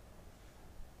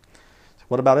 So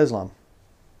what about Islam?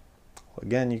 Well,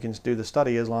 again, you can do the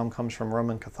study. Islam comes from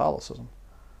Roman Catholicism.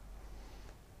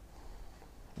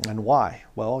 And why?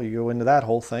 Well, you go into that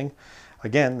whole thing.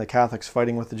 Again, the Catholics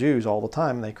fighting with the Jews all the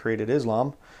time. They created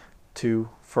Islam to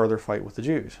further fight with the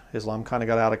Jews. Islam kind of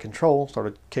got out of control,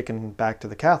 started kicking back to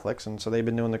the Catholics, and so they've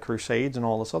been doing the Crusades and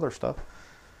all this other stuff.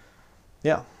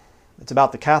 Yeah, it's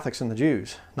about the Catholics and the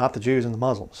Jews, not the Jews and the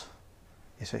Muslims,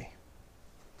 you see.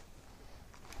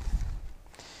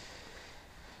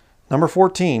 Number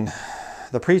 14,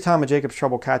 the pre-time of Jacob's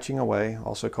trouble catching away,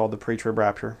 also called the pre-trib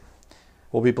rapture,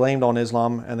 will be blamed on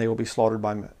Islam, and they will be slaughtered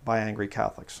by angry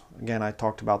Catholics. Again, I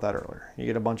talked about that earlier. You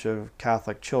get a bunch of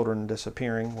Catholic children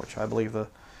disappearing, which I believe the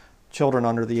children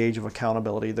under the age of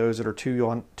accountability, those that are too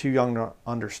young to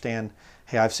understand,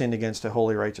 hey, I've sinned against a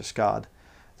holy, righteous God.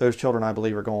 Those children, I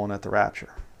believe, are going at the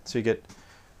rapture. So you get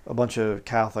a bunch of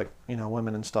Catholic,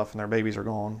 women and stuff, and their babies are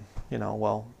gone.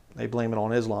 Well, they blame it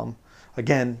on Islam.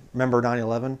 Again, remember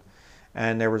 9/11?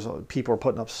 And there was people were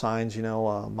putting up signs,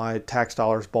 my tax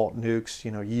dollars bought nukes,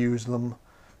 use them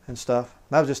and stuff.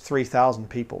 That was just 3,000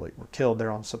 people that were killed there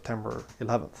on September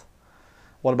 11th.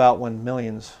 What about when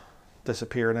millions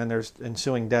disappear and then there's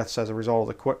ensuing deaths as a result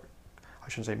of I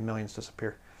shouldn't say millions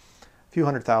disappear, a few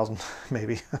 100,000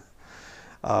 maybe.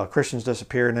 Christians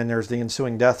disappear, and then there's the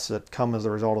ensuing deaths that come as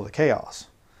a result of the chaos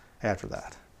after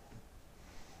that.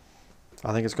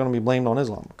 I think it's going to be blamed on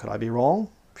Islam. Could I be wrong?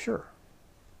 Sure.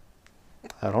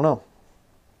 I don't know.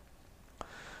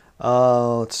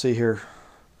 Let's see here.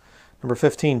 Number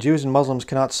 15, Jews and Muslims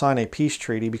cannot sign a peace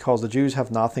treaty because the Jews have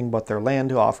nothing but their land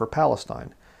to offer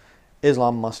Palestine.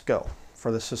 Islam must go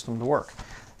for the system to work.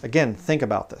 Again, think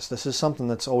about this. This is something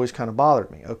that's always kind of bothered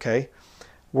me. Okay,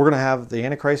 we're going to have, the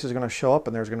Antichrist is going to show up,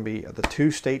 and there's going to be the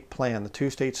two-state plan, the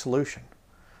two-state solution.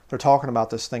 They're talking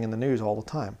about this thing in the news all the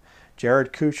time.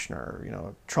 Jared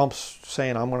Kushner, Trump's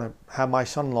saying, I'm going to have my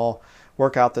son-in-law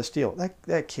work out this deal.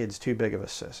 That kid's too big of a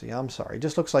sissy. I'm sorry. He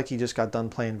just looks like he just got done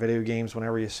playing video games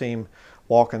whenever you see him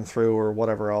walking through or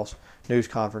whatever else, news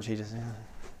conference.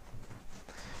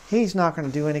 He's not going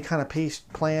to do any kind of peace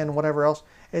plan, whatever else.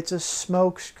 It's a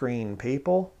smoke screen,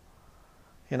 people.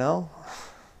 Give me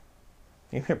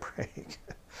a break.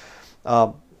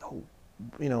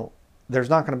 There's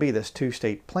not going to be this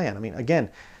two-state plan. I mean, again,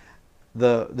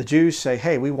 the Jews say,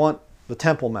 hey, we want the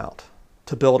Temple Mount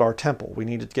to build our temple. We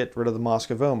need to get rid of the Mosque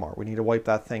of Omar. We need to wipe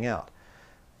that thing out.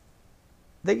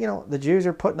 The Jews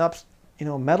are putting up,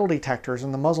 metal detectors,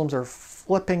 and the Muslims are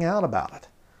flipping out about it.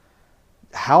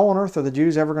 How on earth are the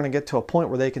Jews ever going to get to a point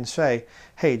where they can say,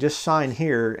 hey, just sign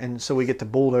here, and so we get to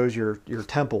bulldoze your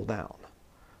temple down?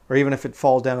 Or even if it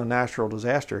falls down a natural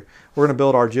disaster, we're going to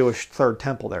build our Jewish third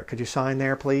temple there. Could you sign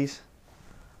there, please?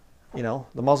 The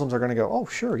Muslims are going to go, oh,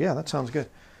 sure, yeah, that sounds good.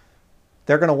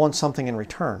 They're going to want something in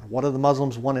return. What do the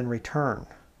Muslims want in return?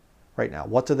 right now.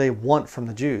 What do they want from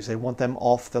the Jews? They want them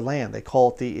off the land. They call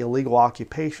it the illegal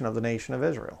occupation of the nation of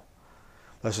Israel.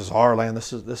 This is our land.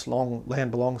 This long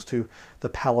land belongs to the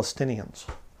Palestinians.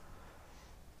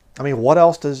 I mean, what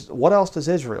else does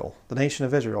Israel, the nation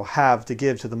of Israel, have to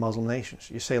give to the Muslim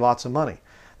nations? You say lots of money.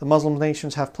 The Muslim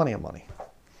nations have plenty of money.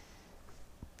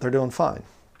 They're doing fine.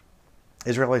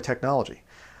 Israeli technology.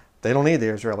 They don't need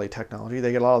the Israeli technology.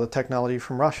 They get a lot of the technology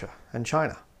from Russia and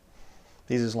China,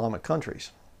 these Islamic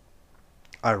countries,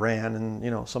 Iran,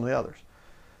 and some of the others.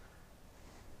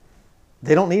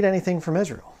 They don't need anything from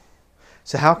Israel.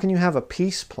 So how can you have a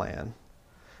peace plan,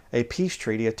 a peace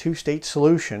treaty, a two-state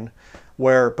solution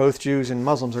where both Jews and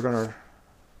Muslims are going to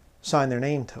sign their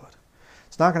name to it?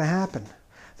 It's not going to happen.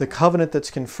 The covenant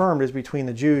that's confirmed is between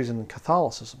the Jews and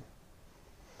Catholicism.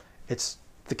 It's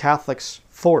the Catholics'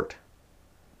 fort.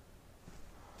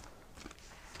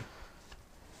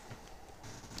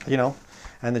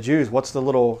 And the Jews, what's the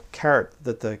little carrot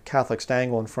that the Catholics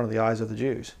dangle in front of the eyes of the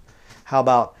Jews? How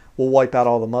about we'll wipe out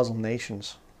all the Muslim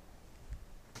nations?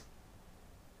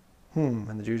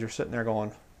 And the Jews are sitting there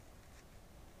going,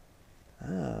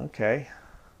 okay,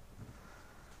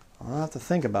 I'll have to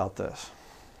think about this.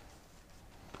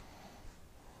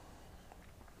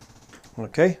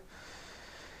 Okay.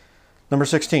 Number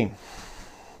 16.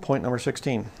 Point number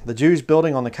 16. The Jews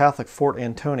building on the Catholic Fort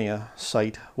Antonia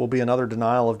site will be another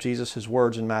denial of Jesus'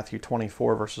 words in Matthew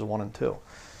 24, verses 1 and 2.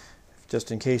 Just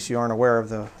in case you aren't aware of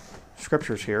the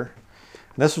scriptures here.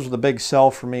 And this was the big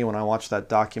sell for me when I watched that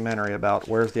documentary about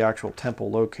where's the actual temple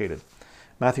located.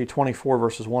 Matthew 24,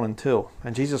 verses 1 and 2.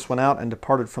 And Jesus went out and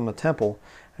departed from the temple,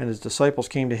 and his disciples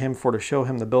came to him for to show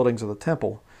him the buildings of the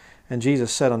temple. And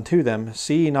Jesus said unto them,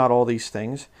 See ye not all these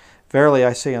things? Verily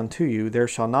I say unto you, there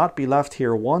shall not be left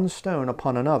here one stone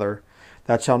upon another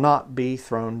that shall not be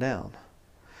thrown down.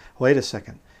 Wait a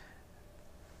second.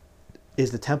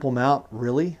 Is the Temple Mount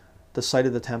really the site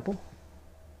of the temple?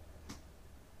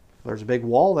 There's a big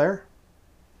wall there.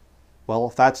 Well,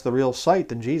 if that's the real site,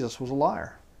 then Jesus was a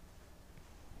liar.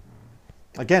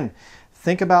 Again,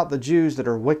 think about the Jews that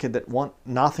are wicked, that want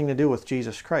nothing to do with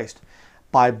Jesus Christ.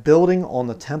 By building on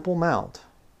the Temple Mount,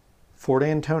 Fort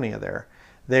Antonia there,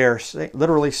 they are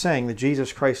literally saying that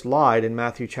Jesus Christ lied in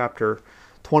Matthew chapter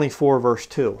 24, verse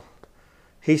 2.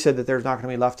 He said that there's not going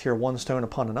to be left here one stone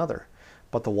upon another,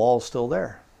 but the wall's still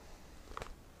there.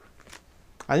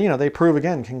 And they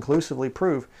conclusively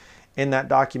prove in that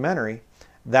documentary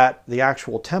that the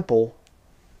actual temple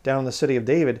down in the city of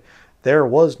David, there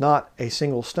was not a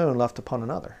single stone left upon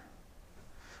another.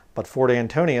 But Fort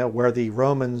Antonia, where the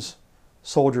Romans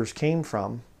soldiers came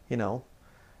from,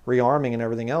 rearming and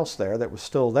everything else there, that was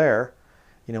still there,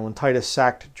 when Titus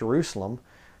sacked Jerusalem,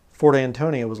 Fort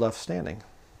Antonia was left standing.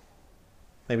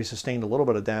 Maybe sustained a little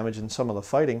bit of damage in some of the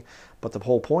fighting, but the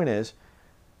whole point is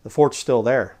the fort's still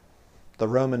there. The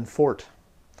Roman fort.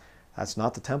 That's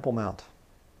not the Temple Mount.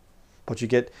 But you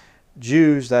get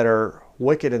Jews that are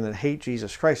wicked and that hate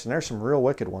Jesus Christ, and there's some real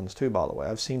wicked ones too, by the way.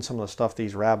 I've seen some of the stuff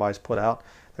these rabbis put out.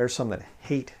 There's some that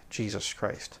hate Jesus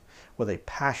Christ with a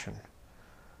passion.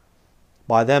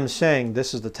 By them saying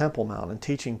this is the Temple Mount and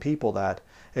teaching people that,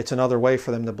 it's another way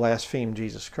for them to blaspheme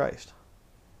Jesus Christ.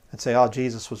 And say, oh,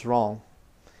 Jesus was wrong.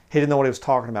 He didn't know what he was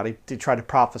talking about. He tried to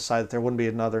prophesy that there wouldn't be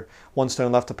another one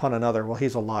stone left upon another. Well,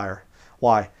 he's a liar.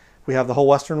 Why? We have the whole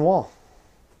Western Wall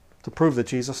to prove that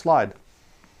Jesus lied.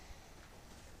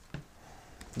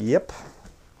 Yep.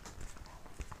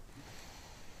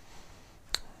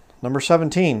 Number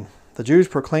 17. The Jews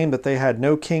proclaimed that they had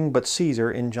no king but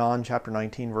Caesar in John chapter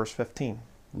 19, verse 15.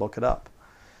 Look it up.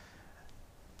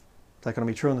 Is that going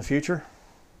to be true in the future?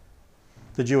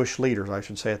 The Jewish leaders, I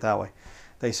should say it that way.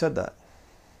 They said that.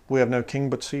 We have no king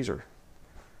but Caesar.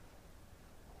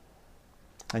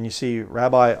 And you see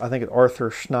Rabbi, I think it's Arthur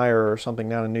Schneier or something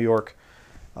down in New York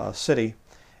City,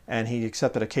 and he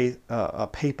accepted a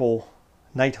papal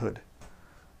knighthood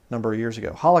a number of years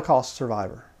ago. Holocaust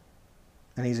survivor.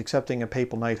 And he's accepting a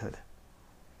papal knighthood.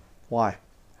 Why?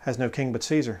 Has no king but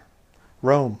Caesar.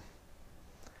 Rome.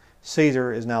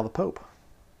 Caesar is now the Pope.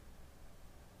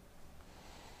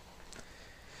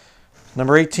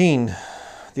 Number 18.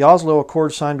 The Oslo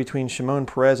Accord signed between Shimon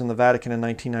Peres and the Vatican in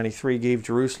 1993 gave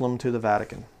Jerusalem to the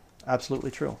Vatican.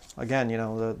 Absolutely true. Again,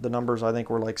 the numbers, I think,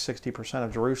 were like 60%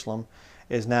 of Jerusalem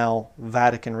is now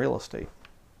Vatican real estate.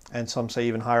 And some say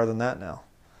even higher than that now.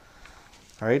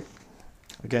 All right?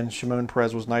 Again, Shimon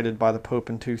Peres was knighted by the Pope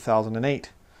in 2008.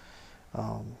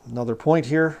 Another point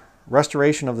here,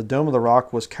 restoration of the Dome of the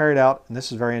Rock was carried out, and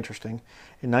this is very interesting,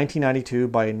 in 1992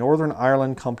 by a Northern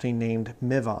Ireland company named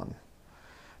Mivan.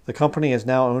 The company is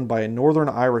now owned by a Northern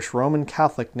Irish Roman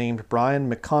Catholic named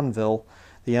Brian McConville,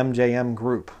 the MJM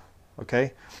Group.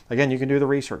 Okay, again, you can do the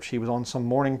research. He was on some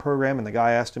morning program, and the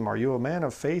guy asked him, "Are you a man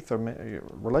of faith or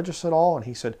religious at all?" And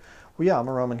he said, "Well, yeah, I'm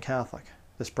a Roman Catholic."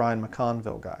 This Brian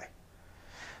McConville guy.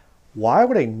 Why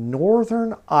would a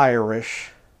Northern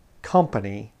Irish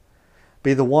company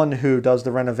be the one who does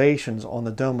the renovations on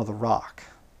the Dome of the Rock?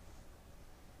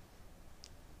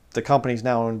 The company's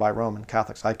now owned by Roman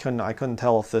Catholics. I couldn't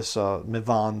tell if this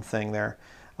Mivan thing there,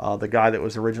 the guy that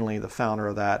was originally the founder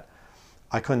of that,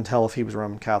 I couldn't tell if he was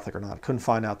Roman Catholic or not. I couldn't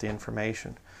find out the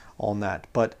information on that.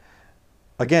 But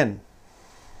again,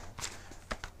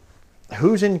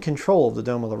 who's in control of the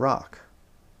Dome of the Rock?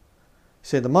 You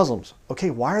say the Muslims. Okay,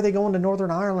 why are they going to Northern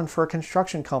Ireland for a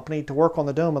construction company to work on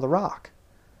the Dome of the Rock?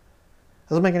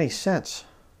 Doesn't make any sense.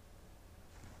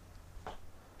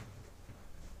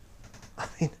 I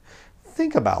mean,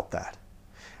 think about that.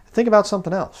 Think about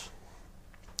something else.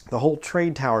 The whole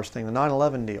trade towers thing, the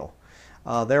 9/11 deal.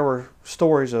 There were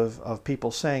stories of people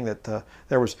saying that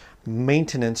there was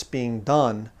maintenance being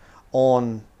done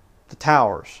on the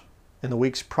towers in the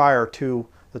weeks prior to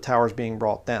the towers being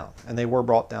brought down. And they were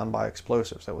brought down by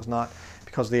explosives. It was not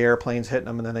because the airplanes hitting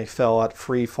them and then they fell at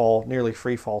free fall, nearly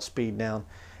free fall speed down.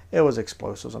 It was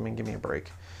explosives. I mean, give me a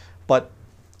break. But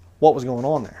what was going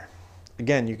on there?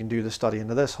 Again, you can do the study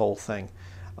into this whole thing.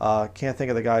 Can't think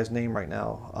of the guy's name right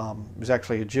now. He was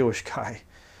actually a Jewish guy.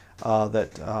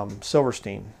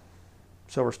 Silverstein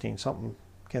something,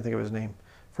 can't think of his name,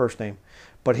 first name,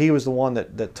 but he was the one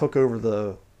that took over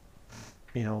the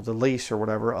lease or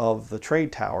whatever of the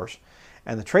trade towers,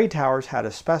 and the trade towers had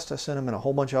asbestos in them and a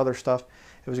whole bunch of other stuff.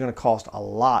 It was going to cost a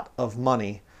lot of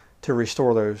money to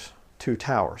restore those two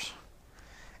towers,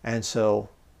 and so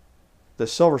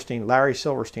the Larry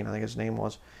Silverstein, I think his name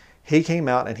was, he came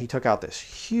out and he took out this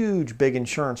huge big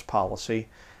insurance policy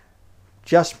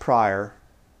just prior,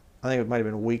 I think it might have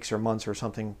been weeks or months or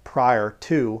something prior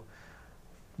to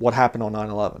what happened on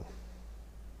 9/11.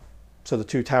 So the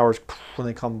two towers, when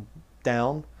they come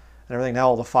down and everything, now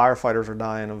all the firefighters are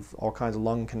dying of all kinds of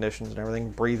lung conditions and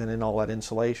everything, breathing in all that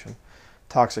insulation,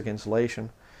 toxic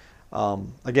insulation.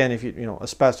 Again, if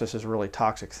asbestos is a really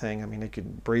toxic thing. I mean, you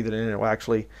could breathe it in and it will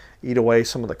actually eat away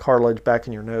some of the cartilage back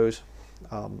in your nose.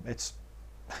 It's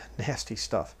nasty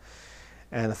stuff.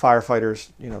 And the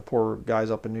firefighters, poor guys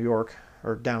up in New York,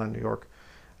 or down in New York,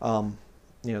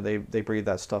 they breathe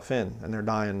that stuff in and they're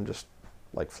dying just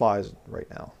like flies right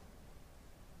now.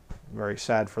 Very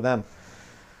sad for them.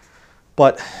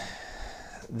 But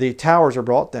the towers are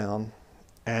brought down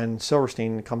and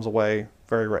Silverstein comes away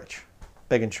very rich.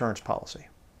 Big insurance policy.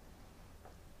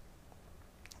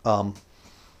 What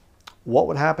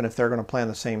would happen if they're going to plan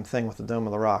the same thing with the Dome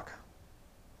of the Rock?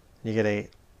 You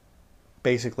get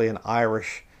basically an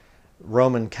Irish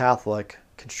Roman Catholic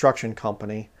construction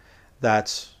company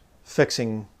that's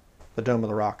fixing the Dome of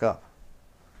the Rock up.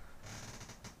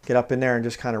 Get up in there and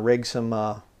just kind of rig some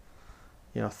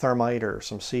thermite or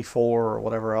some C4 or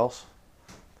whatever else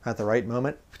at the right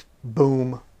moment.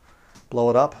 Boom, blow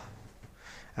it up,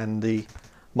 and the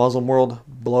Muslim world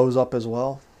blows up as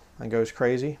well and goes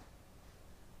crazy.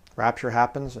 Rapture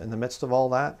happens in the midst of all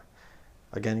that.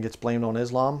 Again, gets blamed on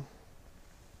Islam.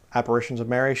 Apparitions of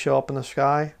Mary show up in the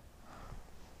sky.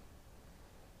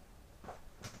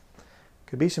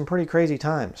 Could be some pretty crazy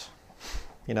times,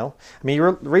 I mean,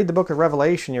 you read the book of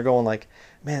Revelation, you're going like,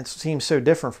 man, it seems so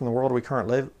different from the world we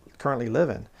currently live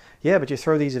in. Yeah, but you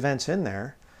throw these events in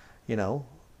there, and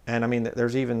I mean,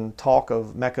 there's even talk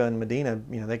of Mecca and Medina,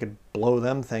 they could blow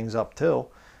them things up too.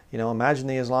 Imagine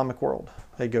the Islamic world.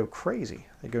 They'd go crazy.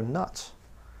 They'd go nuts,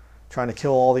 trying to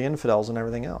kill all the infidels and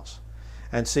everything else.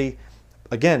 And see,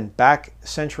 again, back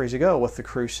centuries ago with the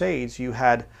Crusades, you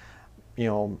had,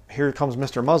 here comes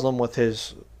Mr. Muslim with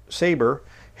his saber.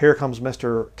 Here comes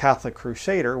Mr. Catholic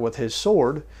Crusader with his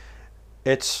sword.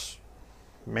 It's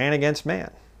man against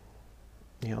man.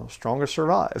 Strongest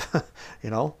survive,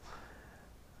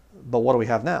 But what do we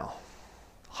have now?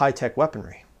 High-tech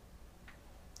weaponry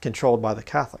controlled by the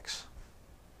Catholics.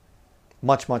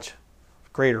 Much, much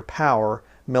greater power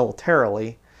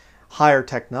militarily, higher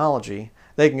technology.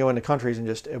 They can go into countries and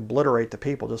just obliterate the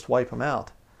people, just wipe them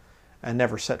out, and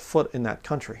never set foot in that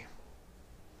country.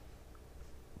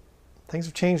 Things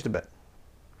have changed a bit.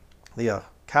 The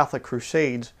Catholic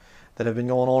Crusades that have been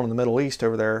going on in the Middle East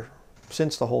over there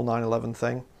since the whole 9/11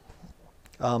 thing,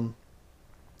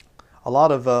 a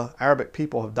lot of Arabic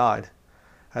people have died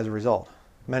as a result.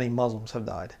 Many Muslims have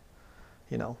died.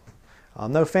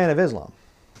 I'm no fan of Islam.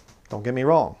 Don't get me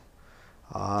wrong.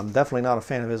 I'm definitely not a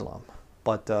fan of Islam.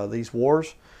 But these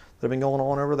wars that have been going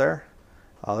on over there,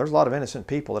 there's a lot of innocent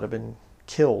people that have been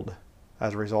killed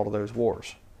as a result of those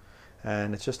wars.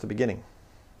 And it's just the beginning.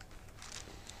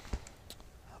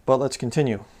 But let's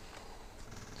continue.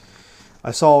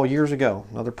 I saw years ago,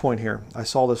 another point here, I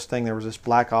saw this thing, there was this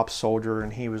black ops soldier,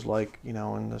 and he was like, you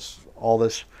know, in this, all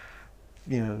this,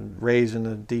 you know, raised in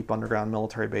the deep underground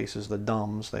military bases, the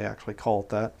DUMBs, they actually call it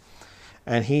that.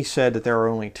 And he said that there are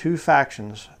only two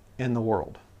factions in the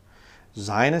world: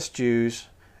 Zionist Jews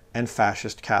and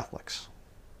fascist Catholics.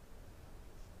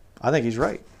 I think he's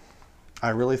right. I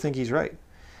really think he's right.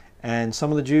 And some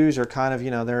of the Jews are kind of,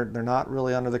 you know, they're not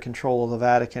really under the control of the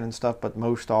Vatican and stuff, but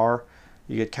most are.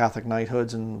 You get Catholic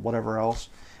knighthoods and whatever else,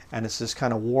 and it's this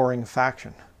kind of warring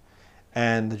faction.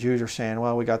 And the Jews are saying,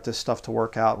 well, we got this stuff to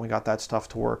work out, and we got that stuff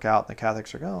to work out. And the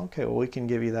Catholics are going, oh, okay, well, we can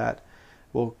give you that.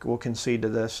 We'll concede to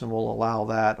this, and we'll allow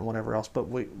that, and whatever else, but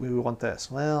we want this.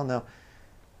 Well, no.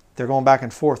 They're going back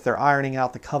and forth. They're ironing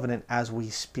out the covenant as we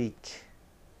speak.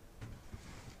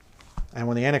 And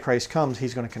when the Antichrist comes,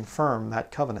 he's going to confirm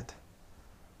that covenant.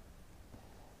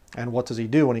 And what does he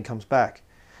do when he comes back?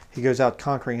 He goes out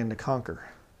conquering and to conquer.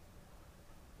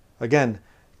 Again,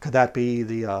 could that be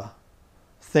the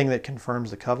thing that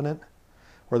confirms the covenant?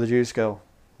 Where the Jews go,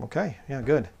 okay, yeah,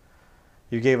 good.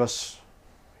 You gave us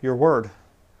your word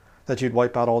that you'd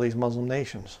wipe out all these Muslim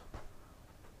nations.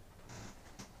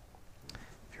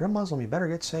 If you're a Muslim, you better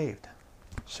get saved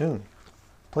soon,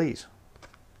 please.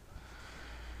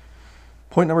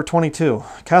 Point number 22.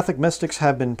 Catholic mystics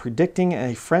have been predicting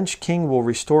a French king will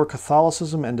restore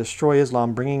Catholicism and destroy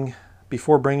Islam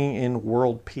before bringing in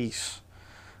world peace.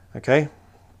 Okay?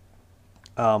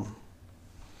 Let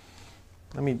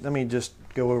me just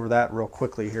go over that real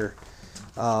quickly here.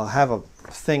 I have a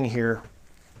thing here.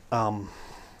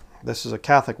 This is a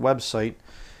Catholic website,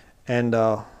 and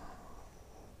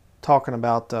talking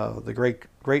about the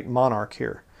great monarch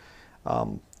here.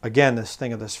 Again, this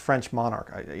thing of this French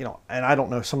monarch, and I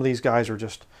don't know, some of these guys are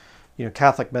just,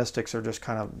 Catholic mystics are just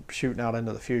kind of shooting out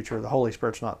into the future. The Holy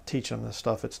Spirit's not teaching them this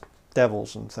stuff. It's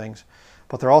devils and things.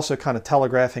 But they're also kind of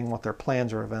telegraphing what their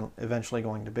plans are eventually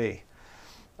going to be.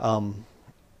 Again,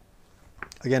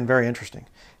 very interesting.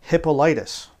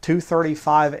 Hippolytus,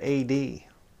 235 A.D.,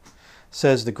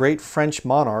 says the great French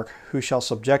monarch who shall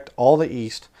subject all the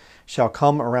East shall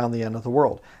come around the end of the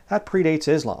world. That predates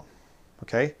Islam.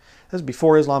 Okay? This is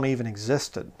before Islam even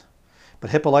existed. But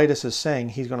Hippolytus is saying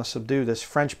he's going to subdue this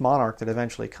French monarch that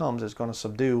eventually comes, is going to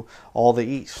subdue all the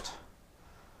East.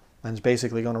 And is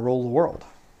basically going to rule the world.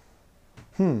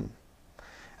 And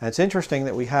it's interesting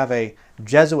that we have a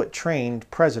Jesuit-trained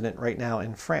president right now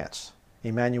in France,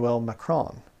 Emmanuel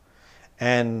Macron.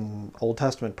 And Old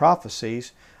Testament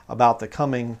prophecies about the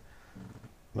coming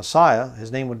Messiah,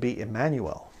 his name would be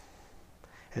Emmanuel.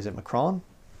 Is it Macron?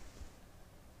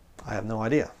 I have no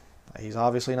idea. He's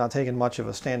obviously not taking much of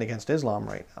a stand against Islam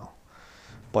right now.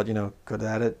 But, could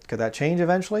that change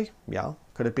eventually? Yeah.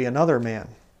 Could it be another man?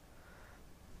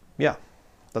 Yeah.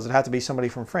 Does it have to be somebody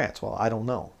from France? Well, I don't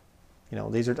know.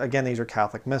 These are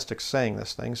Catholic mystics saying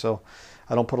this thing, so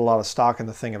I don't put a lot of stock in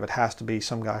the thing if it has to be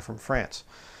some guy from France.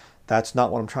 That's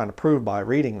not what I'm trying to prove by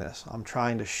reading this. I'm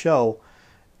trying to show,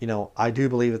 I do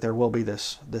believe that there will be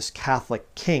this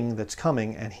Catholic king that's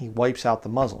coming, and he wipes out the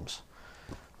Muslims.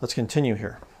 Let's continue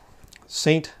here.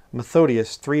 Saint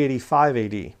Methodius, 385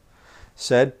 A.D.,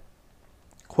 said,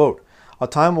 quote, "A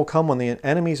time will come when the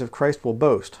enemies of Christ will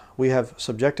boast, we have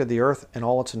subjected the earth and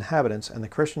all its inhabitants, and the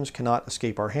Christians cannot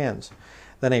escape our hands.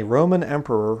 Then a Roman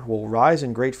emperor will rise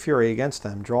in great fury against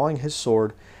them. Drawing his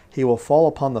sword, he will fall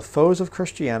upon the foes of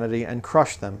Christianity and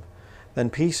crush them. Then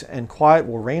peace and quiet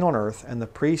will reign on earth, and the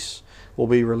priests will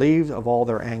be relieved of all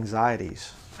their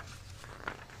anxieties."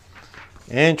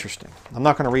 Interesting. I'm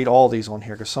not going to read all these on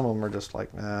here because some of them are just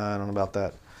like, nah, I don't know about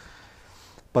that.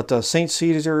 But St.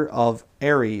 Caesar of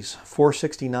Aries,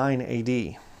 469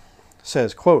 A.D.,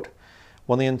 says, quote,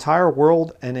 "When the entire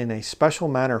world, and in a special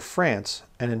manner France,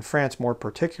 and in France more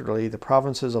particularly the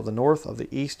provinces of the north, of the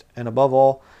east, and above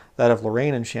all that of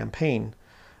Lorraine and Champagne,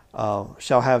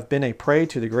 shall have been a prey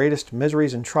to the greatest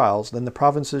miseries and trials, then the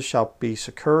provinces shall be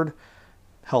succored,"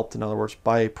 helped in other words,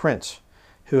 "by a prince,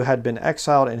 who had been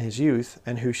exiled in his youth,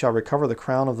 and who shall recover the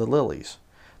crown of the lilies.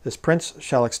 This prince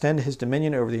shall extend his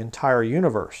dominion over the entire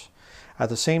universe. At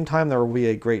the same time there will be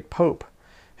a great pope,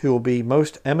 who will be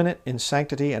most eminent in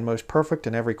sanctity and most perfect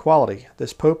in every quality.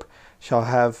 This pope shall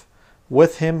have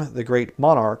with him the great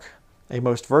monarch, a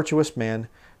most virtuous man,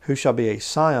 who shall be a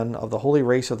scion of the holy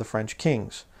race of the French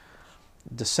kings."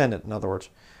 Descendant, in other words.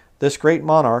 "This great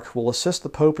monarch will assist the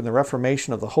Pope in the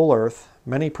reformation of the whole earth.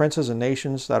 Many princes and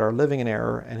nations that are living in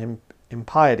error and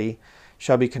impiety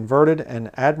shall be converted,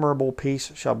 and admirable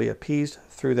peace shall be appeased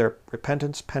through their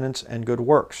repentance, penance, and good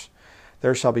works.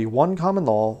 There shall be one common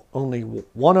law,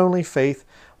 only faith,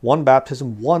 one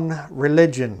baptism, one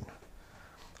religion.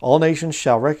 All nations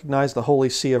shall recognize the Holy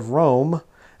See of Rome,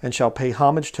 and shall pay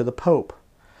homage to the Pope.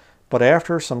 But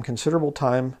after some considerable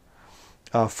time,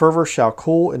 fervor shall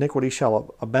cool, iniquity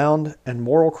shall abound, and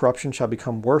moral corruption shall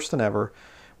become worse than ever,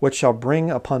 which shall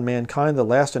bring upon mankind the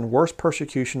last and worst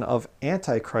persecution of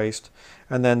Antichrist,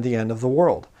 and then the end of the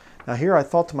world. Now here I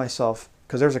thought to myself,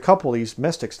 because there's a couple of these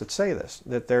mystics that say this,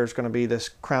 that there's going to be this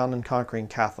crowned and conquering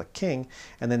Catholic king,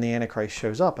 and then the Antichrist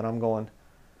shows up, and I'm going,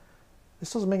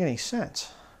 this doesn't make any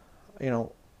sense,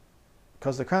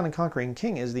 because the crowned and conquering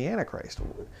king is the Antichrist.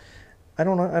 I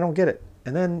don't get it.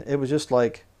 And then it was just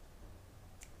like,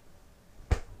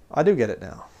 I do get it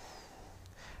now.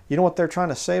 You know what they're trying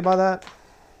to say by that?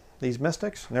 These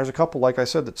mystics? And there's a couple, like I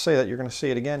said, that say that. You're going to see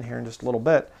it again here in just a little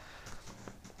bit.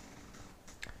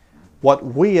 What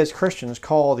we as Christians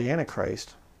call the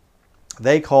Antichrist,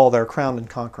 they call their crowned and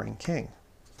conquering king.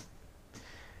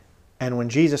 And when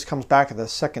Jesus comes back at the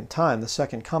second time, the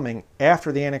second coming,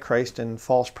 after the Antichrist and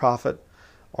false prophet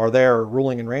are there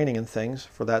ruling and reigning in things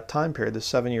for that time period, the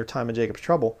 7-year time of Jacob's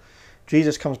trouble,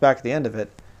 Jesus comes back at the end of it.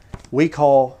 We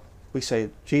say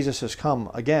Jesus has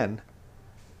come again.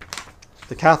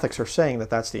 The Catholics are saying that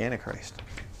that's the Antichrist.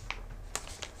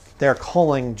 They're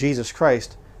calling Jesus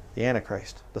Christ the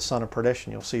Antichrist, the son of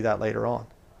perdition. You'll see that later on.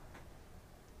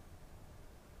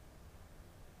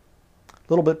 A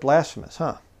little bit blasphemous,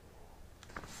 huh?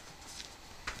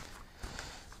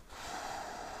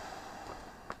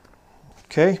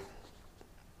 Okay.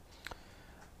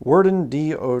 Werden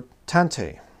die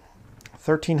Otante,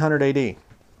 1300 AD.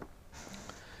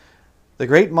 The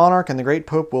great monarch and the great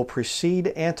pope will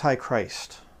precede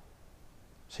Antichrist.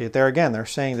 See it there again. They're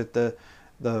saying that the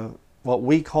what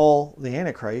we call the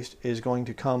Antichrist is going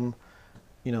to come,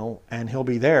 and he'll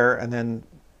be there, and then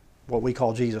what we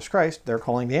call Jesus Christ, they're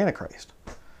calling the Antichrist.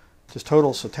 Just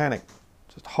total satanic,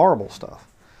 just horrible stuff.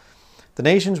 The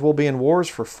nations will be in wars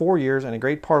for 4 years, and a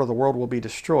great part of the world will be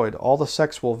destroyed. All the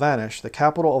sects will vanish. The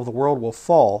capital of the world will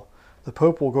fall. The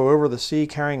Pope will go over the sea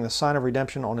carrying the sign of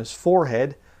redemption on his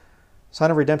forehead.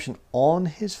 Sign of redemption on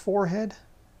his forehead?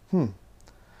 The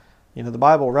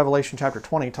Bible, Revelation chapter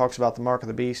 20, talks about the mark of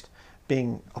the beast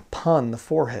being upon the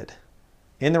forehead.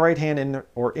 In the right hand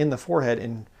in the forehead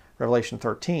in Revelation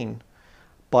 13.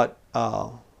 But,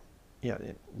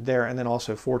 there, and then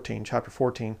also chapter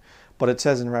 14. But it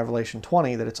says in Revelation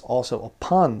 20 that it's also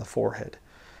upon the forehead.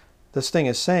 This thing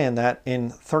is saying that in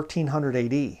 1300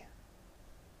 AD,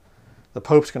 the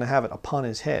Pope's going to have it upon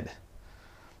his head.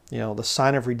 The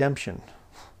sign of redemption.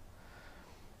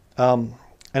 And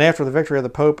after the victory of the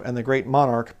Pope and the great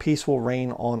monarch, peace will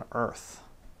reign on earth.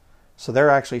 So they're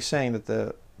actually saying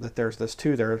that there's this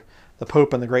too there, the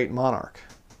Pope and the great monarch.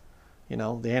 The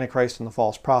Antichrist and the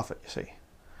false prophet, you see.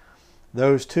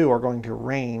 Those two are going to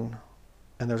reign,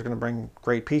 and there's going to bring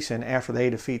great peace in after they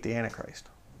defeat the Antichrist.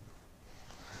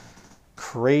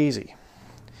 Crazy.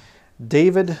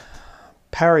 David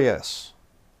Pareus,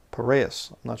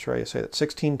 I'm not sure how you say that,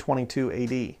 1622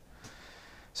 AD.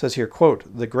 Says here, quote,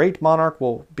 the great monarch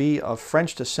will be of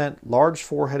French descent, large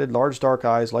foreheaded, large dark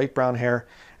eyes, light brown hair,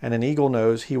 and an eagle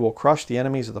nose. He will crush the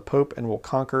enemies of the Pope and will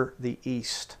conquer the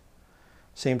East.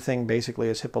 Same thing basically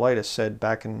as Hippolytus said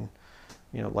back in,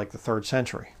 like the 3rd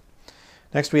century.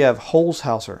 Next we have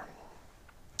Holshouser,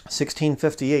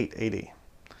 1658 AD.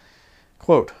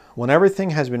 Quote, when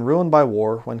everything has been ruined by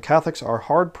war, when Catholics are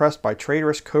hard pressed by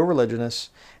traitorous co-religionists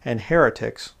and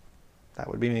heretics, that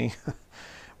would be me,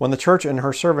 when the church and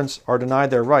her servants are denied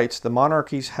their rights, the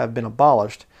monarchies have been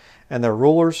abolished, and their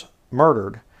rulers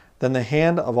murdered, then the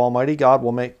hand of Almighty God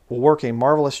will work a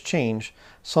marvelous change,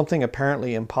 something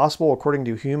apparently impossible according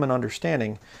to human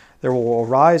understanding. There will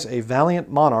arise a valiant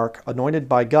monarch anointed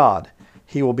by God.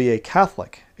 He will be a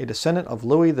Catholic, a descendant of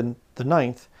Louis the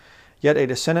Ninth, yet a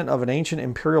descendant of an ancient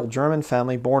imperial German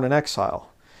family born in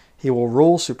exile. He will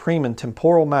rule supreme in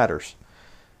temporal matters.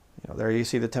 There you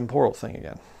see the temporal thing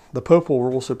again. The Pope will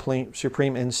rule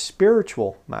supreme in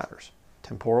spiritual matters.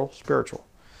 Temporal, spiritual.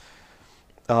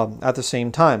 At the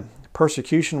same time,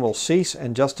 persecution will cease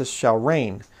and justice shall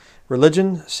reign.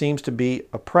 Religion seems to be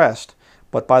oppressed,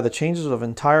 but by the changes of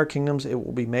entire kingdoms it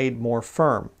will be made more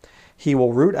firm. He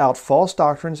will root out false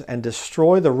doctrines and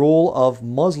destroy the rule of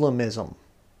Muslimism.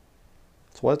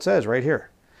 That's what it says right here.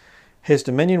 His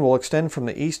dominion will extend from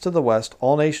the east to the west.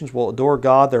 All nations will adore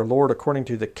God, their Lord, according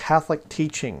to the Catholic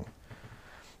teaching.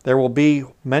 There will be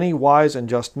many wise and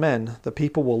just men. The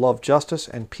people will love justice,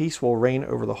 and peace will reign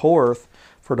over the whole earth.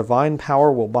 For divine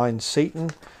power will bind Satan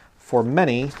for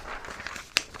many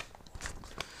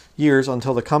years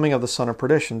until the coming of the son of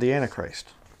perdition, the Antichrist.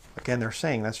 Again, they're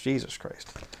saying that's Jesus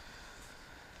Christ.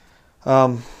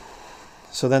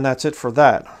 So then that's it for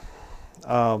that.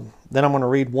 Then I'm going to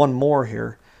read one more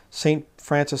here. St.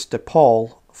 Francis de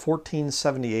Paul,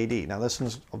 1470 AD. Now this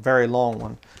one's a very long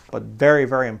one, but very,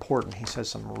 very important. He says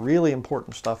some really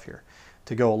important stuff here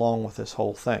to go along with this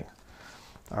whole thing.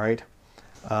 All right.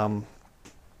 It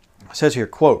says here,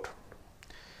 quote,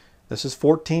 this is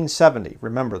 1470.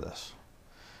 Remember this.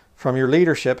 From your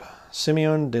leadership,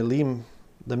 Simeon de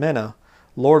Mena,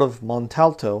 Lord of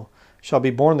Montalto, shall be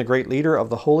born the great leader of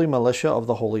the holy militia of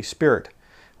the Holy Spirit,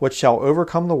 which shall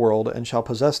overcome the world and shall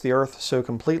possess the earth so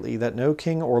completely that no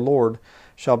king or lord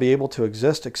shall be able to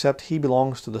exist except he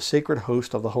belongs to the sacred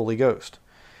host of the Holy Ghost.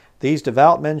 These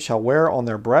devout men shall wear on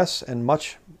their breasts and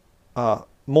much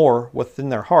more within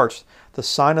their hearts the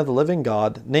sign of the living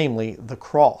God, namely the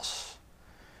cross.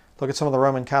 Look at some of the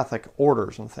Roman Catholic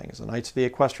orders and things. The Knights of the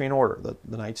Equestrian Order,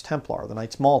 the Knights Templar, the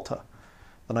Knights Malta,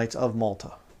 the Knights of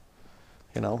Malta.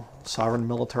 You know, Sovereign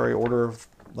Military Order of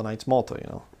the Knights Malta, you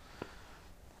know.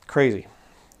 Crazy.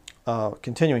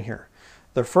 Continuing here.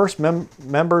 The first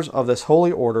members of this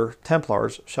holy order,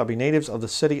 Templars, shall be natives of the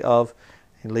city of,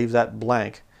 he leaves that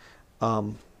blank,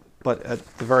 but at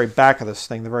the very back of this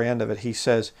thing, the very end of it, he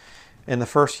says, in the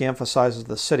first he emphasizes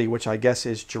the city, which I guess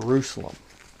is Jerusalem.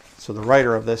 So the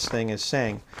writer of this thing is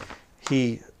saying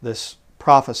this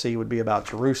prophecy would be about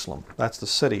Jerusalem. That's the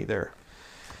city there.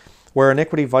 Where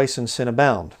iniquity, vice, and sin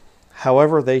abound.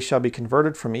 However, they shall be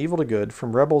converted from evil to good,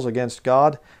 from rebels against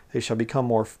God. They shall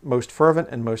become most fervent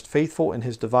and most faithful in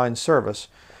his divine service.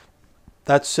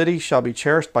 That city shall be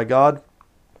cherished by God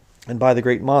and by the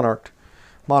great monarch,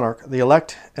 the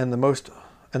elect and the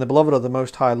beloved of the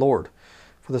Most High Lord.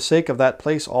 For the sake of that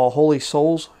place, all holy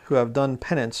souls who have done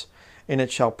penance in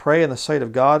it shall pray in the sight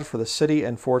of God for the city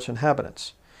and for its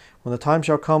inhabitants. When the time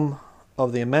shall come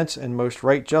of the immense and most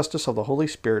right justice of the Holy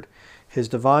Spirit, his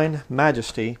divine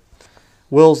majesty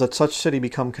wills that such city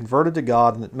become converted to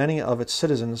God, and that many of its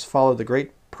citizens follow the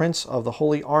great prince of the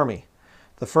holy army.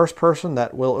 The first person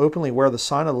that will openly wear the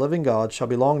sign of the living God shall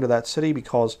belong to that city,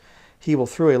 because he will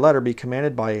through a letter be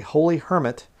commanded by a holy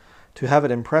hermit to have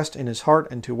it impressed in his heart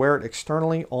and to wear it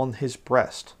externally on his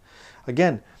breast.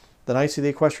 Again, the Knights of the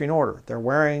Equestrian Order, they're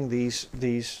wearing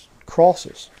these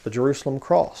crosses, the Jerusalem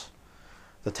cross.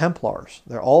 The Templars,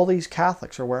 all these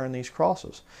Catholics are wearing these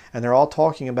crosses. And they're all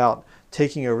talking about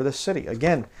taking over the city.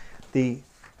 Again, the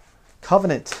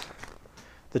covenant,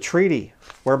 the treaty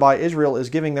whereby Israel is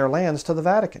giving their lands to the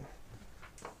Vatican.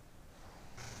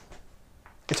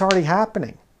 It's already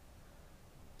happening.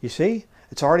 You see?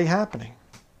 It's already happening.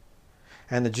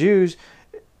 And the Jews,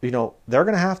 you know, they're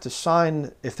going to have to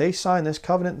sign, if they sign this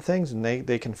covenant and things, and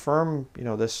they confirm, you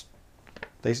know, this,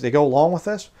 they go along with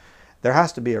this, there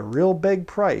has to be a real big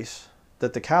price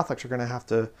that the Catholics are going to have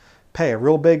to pay, a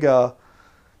real big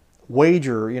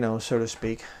wager, you know, so to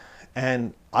speak.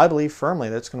 And I believe firmly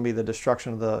that's going to be the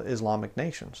destruction of the Islamic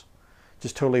nations,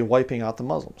 just totally wiping out the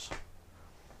Muslims.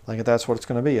 I think that's what it's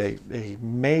going to be, a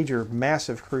major,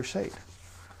 massive crusade.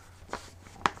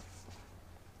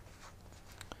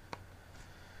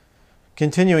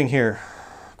 Continuing here,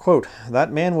 quote,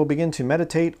 that man will begin to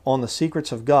meditate on the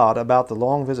secrets of God, about the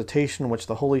long visitation which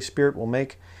the Holy Spirit will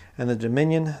make, and the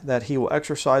dominion that he will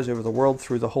exercise over the world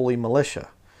through the holy militia.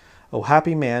 O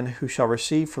happy man, who shall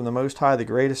receive from the Most High the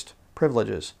greatest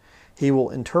privileges. He will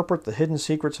interpret the hidden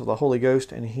secrets of the Holy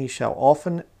Ghost, and he shall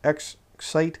often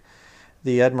excite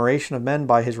the admiration of men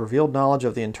by his revealed knowledge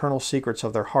of the internal secrets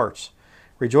of their hearts.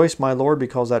 Rejoice, my Lord,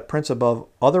 because that prince above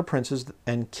other princes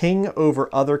and king over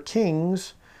other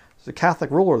kings is the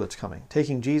Catholic ruler that's coming,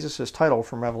 taking Jesus' title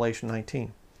from Revelation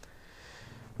 19.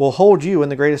 Will hold you in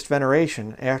the greatest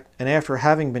veneration, and after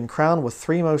having been crowned with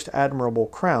 3 most admirable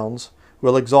crowns,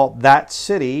 will exalt that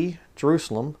city,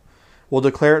 Jerusalem, will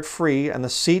declare it free and the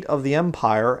seat of the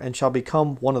empire, and shall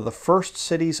become one of the first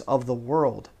cities of the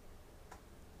world,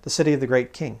 the city of the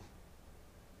great king.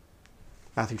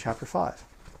 Matthew chapter 5.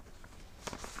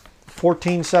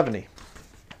 1470.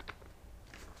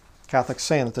 Catholics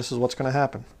saying that this is what's going to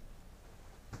happen.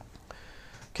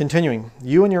 Continuing,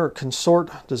 you and your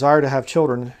consort desire to have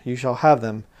children, you shall have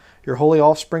them. Your holy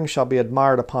offspring shall be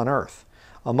admired upon earth.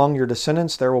 Among your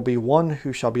descendants there will be one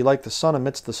who shall be like the sun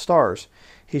amidst the stars.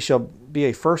 He shall be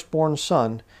a firstborn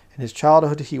son. In his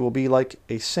childhood he will be like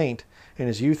a saint, in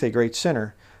his youth a great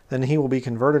sinner. Then he will be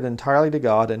converted entirely to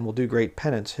God, and will do great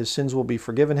penance. His sins will be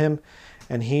forgiven him,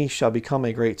 and he shall become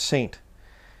a great saint.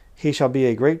 He shall be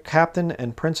a great captain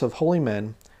and prince of holy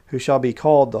men, who shall be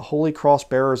called the holy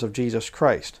cross-bearers of Jesus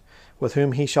Christ, with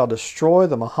whom he shall destroy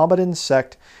the Mohammedan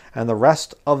sect and the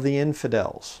rest of the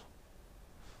infidels.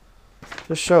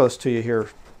 Just show this to you here,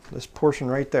 this portion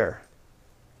right there.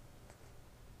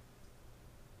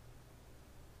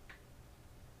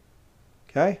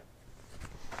 Okay?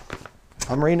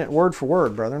 I'm reading it word for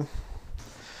word, brethren.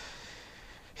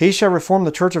 He shall reform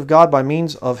the church of God by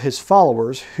means of his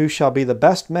followers, who shall be the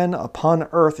best men upon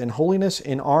earth in holiness,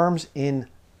 in arms, in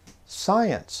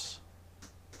science.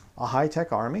 A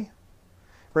high-tech army,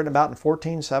 written about in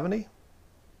 1470.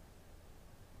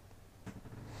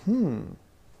 And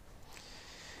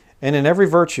in every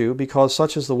virtue, because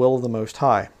such is the will of the Most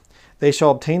High. They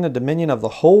shall obtain the dominion of the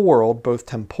whole world, both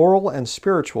temporal and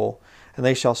spiritual, and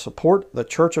they shall support the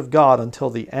church of God until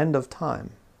the end of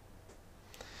time.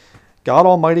 God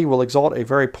Almighty will exalt a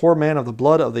very poor man of the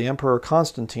blood of the Emperor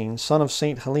Constantine, son of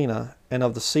Saint Helena, and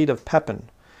of the seed of Patten,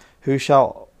 who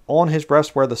shall on his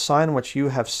breast wear the sign which you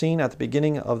have seen at the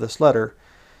beginning of this letter.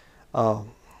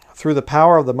 Through the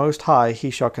power of the Most High,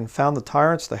 he shall confound the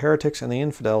tyrants, the heretics, and the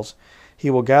infidels. He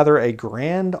will gather a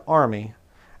grand army,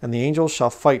 and the angels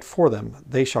shall fight for them.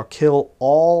 They shall kill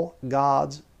all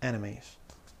God's enemies.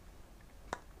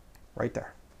 Right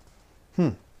there.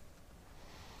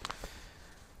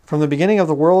 From the beginning of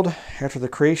the world, after the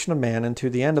creation of man, and to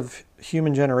the end of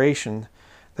human generation,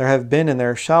 there have been and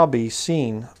there shall be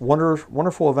seen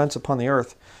wonderful events upon the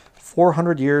earth.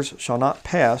 400 years shall not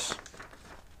pass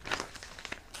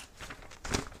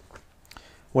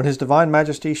when his divine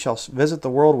majesty shall visit the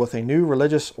world with a new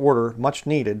religious order much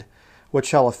needed, which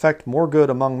shall effect more good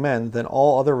among men than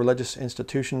all other religious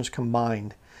institutions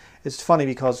combined. It's funny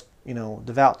because,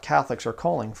 devout Catholics are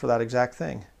calling for that exact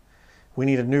thing. We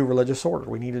need a new religious order.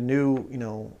 We need a new,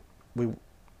 we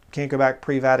can't go back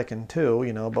pre-Vatican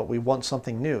II, but we want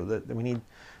something new. That we need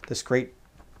this great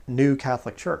new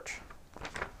Catholic Church.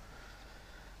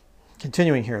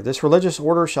 Continuing here, this religious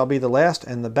order shall be the last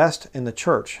and the best in the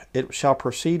church. It shall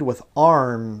proceed with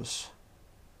arms.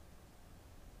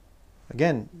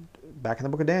 Again, back in the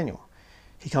book of Daniel.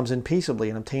 He comes in peaceably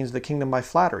and obtains the kingdom by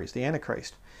flatteries, the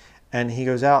Antichrist. And he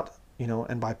goes out,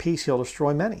 and by peace he'll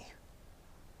destroy many.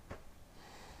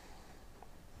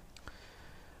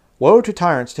 Woe to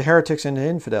tyrants, to heretics, and to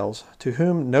infidels, to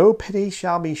whom no pity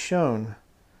shall be shown,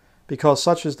 because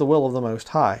such is the will of the Most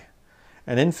High.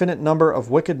 An infinite number of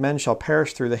wicked men shall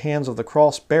perish through the hands of the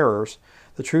cross-bearers,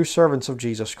 the true servants of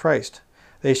Jesus Christ.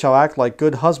 They shall act like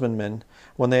good husbandmen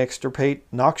when they extirpate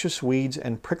noxious weeds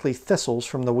and prickly thistles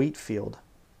from the wheat field.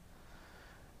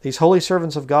 These holy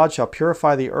servants of God shall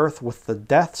purify the earth with the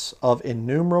deaths of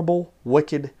innumerable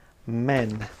wicked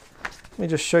men. Let me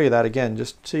just show you that again,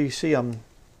 just so you see I'm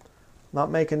not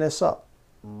making this up.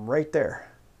 Right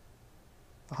there.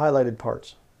 The highlighted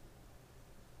parts.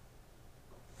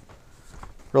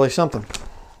 Really something.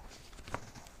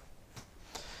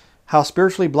 How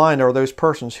spiritually blind are those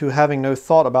persons who, having no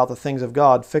thought about the things of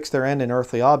God, fix their end in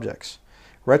earthly objects.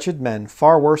 Wretched men,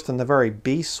 far worse than the very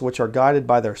beasts which are guided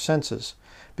by their senses,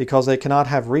 because they cannot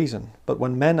have reason. But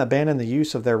when men abandon the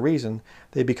use of their reason,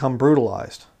 they become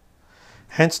brutalized.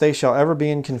 Hence they shall ever be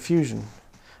in confusion.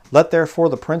 Let therefore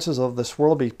the princes of this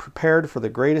world be prepared for the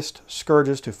greatest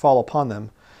scourges to fall upon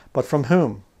them. But from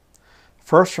whom?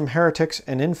 First from heretics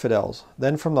and infidels,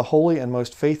 then from the holy and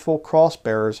most faithful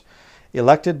cross-bearers,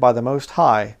 elected by the Most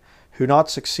High, who not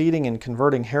succeeding in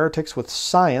converting heretics with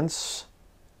science,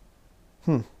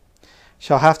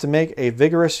 shall have to make a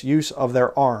vigorous use of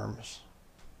their arms.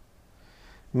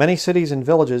 Many cities and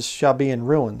villages shall be in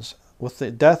ruins, with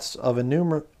the deaths of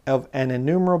an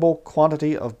innumerable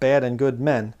quantity of bad and good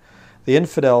men. The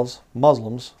infidels,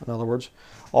 Muslims, in other words,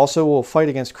 also will fight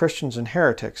against Christians and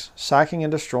heretics, sacking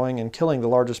and destroying and killing the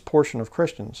largest portion of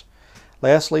Christians.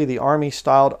 Lastly, the army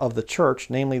styled of the church,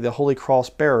 namely the Holy Cross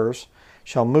bearers,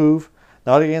 shall move,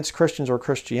 not against Christians or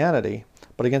Christianity,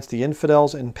 but against the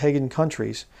infidels in pagan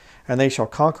countries, and they shall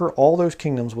conquer all those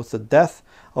kingdoms with the death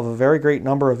of a very great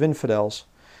number of infidels.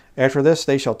 After this,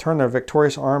 they shall turn their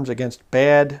victorious arms against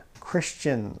bad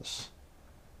Christians.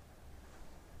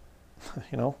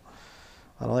 I don't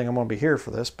think I'm going to be here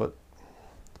for this, but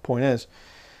the point is,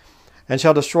 and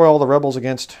shall destroy all the rebels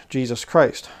against Jesus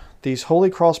Christ. These holy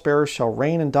cross-bearers shall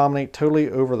reign and dominate totally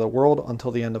over the world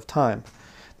until the end of time.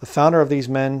 The founder of these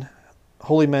men,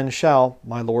 holy men, shall,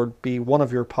 my Lord, be one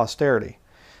of your posterity.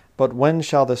 But when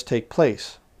shall this take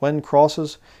place? When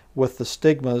crosses with the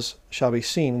stigmas shall be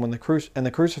seen, when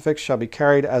the crucifix shall be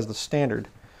carried as the standard.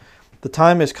 The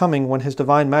time is coming when His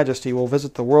Divine Majesty will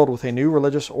visit the world with a new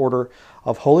religious order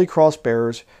of holy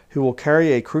cross-bearers who will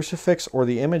carry a crucifix or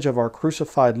the image of our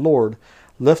crucified Lord,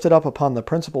 lifted up upon the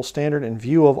principal standard in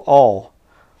view of all.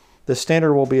 This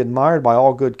standard will be admired by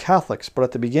all good Catholics, but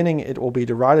at the beginning it will be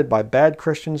derided by bad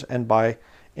Christians and by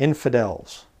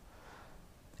infidels.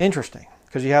 Interesting,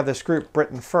 because you have this group,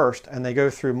 Britain First, and they go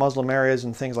through Muslim areas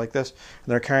and things like this,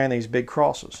 and they're carrying these big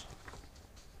crosses.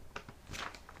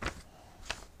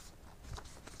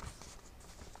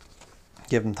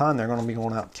 Give them time, they're going to be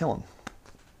going out killing.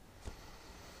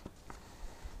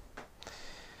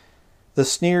 The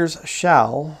sneers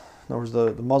shall, in other words,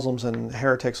 the Muslims and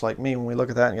heretics like me, when we look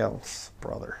at that and go,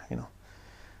 brother, you know.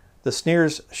 The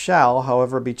sneers shall,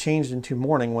 however, be changed into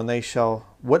mourning when they shall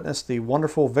witness the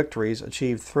wonderful victories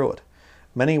achieved through it.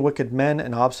 Many wicked men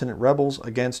and obstinate rebels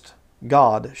against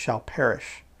God shall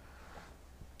perish.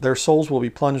 Their souls will be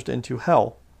plunged into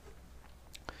hell.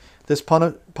 This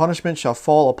punishment shall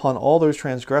fall upon all those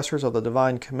transgressors of the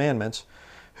divine commandments,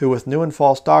 who with new and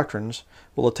false doctrines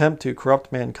will attempt to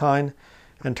corrupt mankind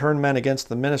and turn men against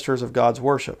the ministers of God's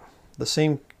worship. The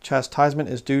same chastisement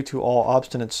is due to all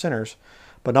obstinate sinners,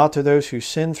 but not to those who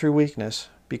sin through weakness,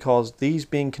 because these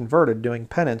being converted, doing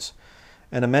penance,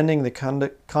 and amending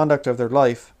the conduct of their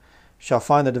life, shall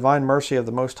find the divine mercy of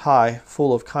the Most High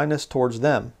full of kindness towards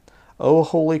them. O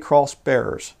holy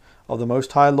cross-bearers of the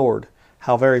Most High Lord,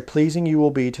 how very pleasing you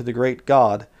will be to the great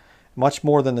God, much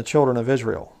more than the children of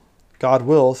Israel. God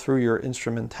will, through your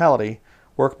instrumentality,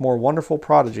 work more wonderful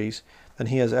prodigies than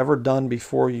he has ever done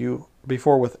before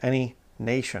with any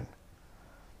nation.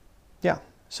 Yeah,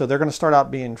 so they're going to start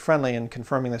out being friendly and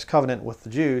confirming this covenant with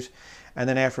the Jews, and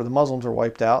then after the Muslims are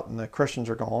wiped out and the Christians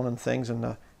are gone and things, and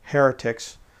the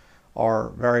heretics are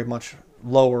very much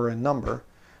lower in number,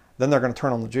 then they're going to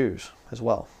turn on the Jews as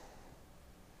well.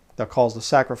 They'll cause the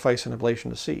sacrifice and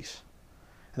oblation to cease.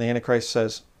 And the Antichrist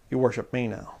says, you worship me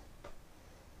now.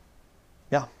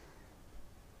 Yeah.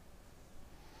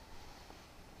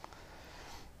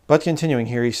 But continuing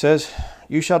here, he says,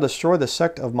 you shall destroy the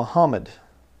sect of Muhammad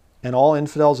and all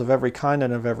infidels of every kind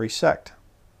and of every sect.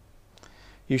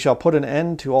 You shall put an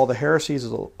end to all the heresies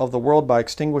of the world by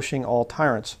extinguishing all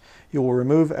tyrants. You will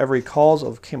remove every cause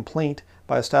of complaint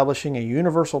by establishing a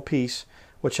universal peace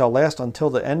which shall last until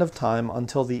the end of time,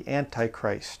 until the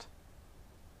Antichrist.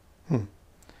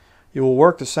 You will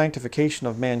work the sanctification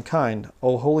of mankind,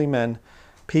 O holy men,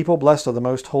 people blessed of the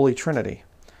most holy Trinity.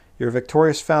 Your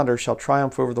victorious founder shall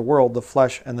triumph over the world, the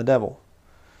flesh, and the devil.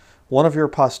 One of your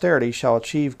posterity shall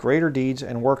achieve greater deeds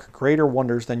and work greater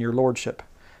wonders than your lordship.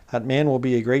 That man will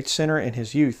be a great sinner in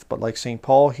his youth, but like St.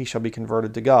 Paul, he shall be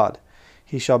converted to God.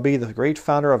 He shall be the great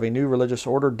founder of a new religious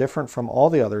order different from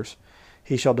all the others.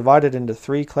 He shall divide it into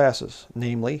 3 classes,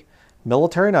 namely,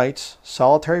 military knights,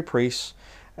 solitary priests,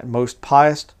 and most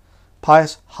pious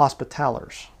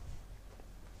hospitallers.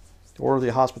 The Order of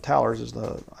the Hospitallers is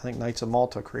I think Knights of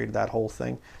Malta created that whole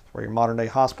thing. It's where your modern day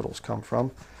hospitals come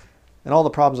from, and all the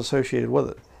problems associated with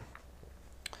it.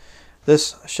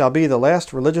 This shall be the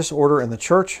last religious order in the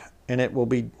church, and it will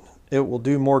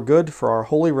do more good for our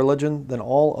holy religion than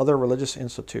all other religious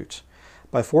institutes.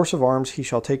 By force of arms he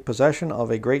shall take possession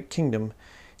of a great kingdom.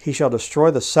 He shall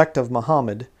destroy the sect of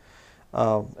Muhammad,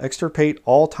 extirpate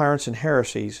all tyrants and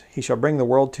heresies. He shall bring the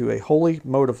world to a holy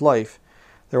mode of life.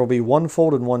 There will be one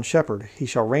fold and one shepherd. He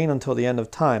shall reign until the end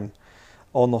of time.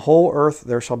 On the whole earth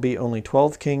there shall be only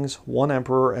 12 kings, 1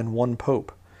 emperor, and 1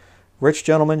 pope. Rich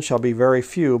gentlemen shall be very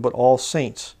few, but all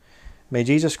saints. May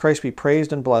Jesus Christ be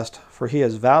praised and blessed, for he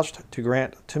has vouched to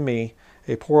grant to me,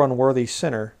 a poor unworthy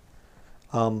sinner,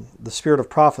 the spirit of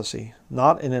prophecy,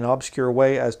 not in an obscure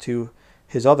way as to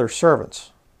his other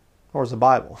servants, or as the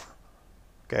Bible.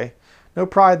 Okay? No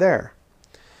pride there,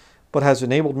 but has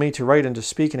enabled me to write and to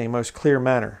speak in a most clear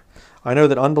manner. I know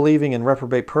that unbelieving and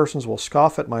reprobate persons will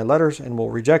scoff at my letters and will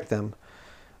reject them,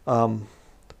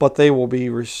 but they will be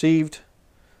received.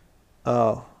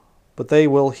 But they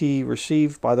will be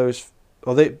received by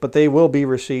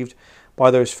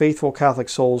those faithful Catholic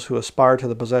souls who aspire to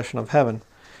the possession of heaven.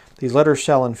 These letters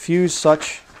shall infuse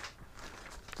such,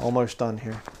 almost done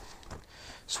here,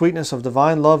 sweetness of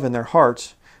divine love in their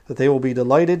hearts, that they will be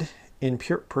delighted in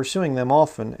pursuing them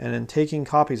often and in taking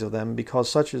copies of them,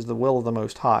 because such is the will of the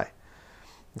Most High.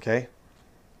 Okay?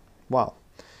 Wow.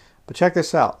 But check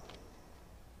this out.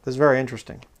 This is very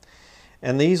interesting.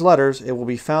 In these letters it will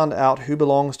be found out who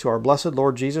belongs to our blessed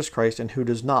Lord Jesus Christ and who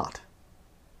does not.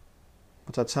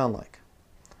 What's that sound like?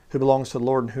 Who belongs to the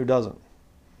Lord and who doesn't?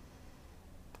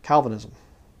 Calvinism.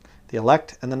 The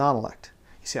elect and the non-elect.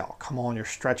 You say, oh, come on, you're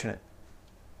stretching it.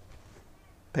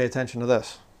 Pay attention to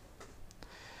this.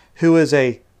 Who is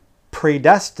a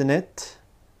predestinate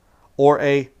or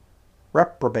a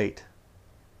reprobate?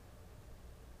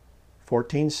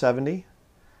 1470,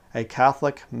 a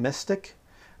Catholic mystic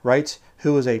writes,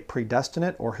 who is a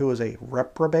predestinate or who is a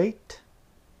reprobate?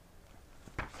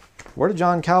 Where did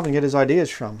John Calvin get his ideas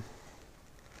from?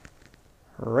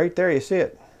 Right there, you see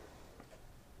it.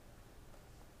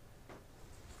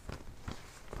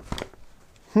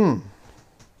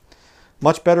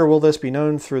 Much better will this be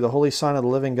known through the holy sign of the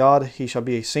living God. He shall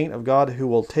be a saint of God who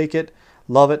will take it,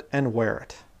 love it, and wear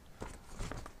it.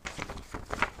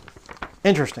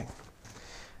 Interesting.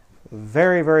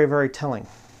 Very, very, very telling.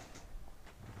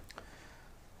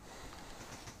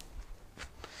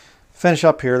 Finish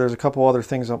up here. There's a couple other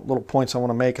things, little points I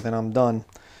want to make, and then I'm done.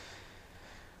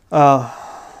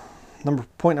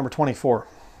 Point number 24.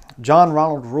 John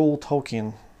Ronald Reuel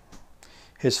Tolkien.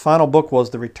 His final book was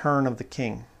The Return of the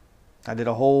King. I did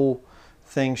a whole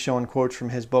thing showing quotes from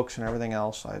his books and everything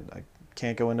else. I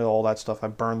can't go into all that stuff. I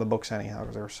burned the books anyhow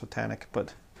because they were satanic.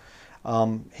 But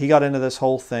he got into this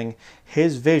whole thing.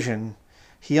 His vision,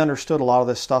 he understood a lot of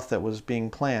this stuff that was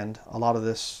being planned, a lot of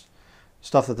this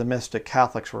stuff that the mystic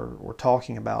Catholics were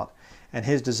talking about. And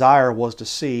his desire was to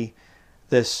see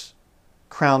this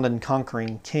crowned and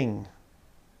conquering king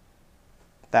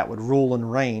that would rule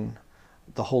and reign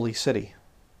the holy city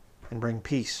and bring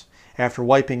peace. After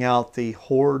wiping out the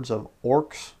hordes of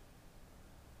orcs,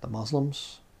 the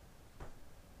Muslims,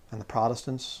 and the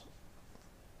Protestants.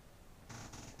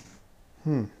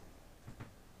 That's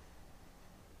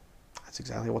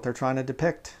exactly what they're trying to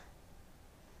depict.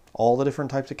 All the different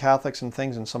types of Catholics and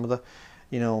things, and some of the,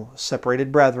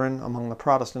 separated brethren among the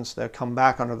Protestants that come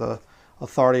back under the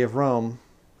authority of Rome.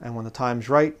 And when the time's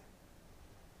right,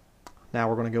 now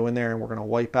we're going to go in there and we're going to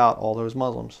wipe out all those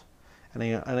Muslims and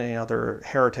any other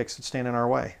heretics that stand in our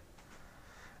way.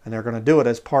 And they're going to do it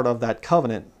as part of that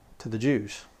covenant to the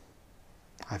Jews.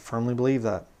 I firmly believe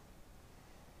that.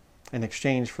 In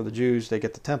exchange for the Jews, they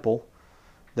get the temple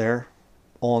there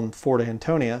on Fort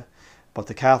Antonia, but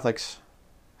the Catholics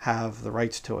have the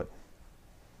rights to it.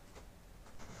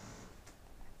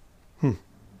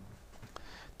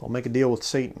 They'll make a deal with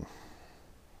Satan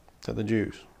to the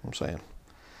Jews, I'm saying.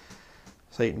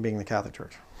 Satan being the Catholic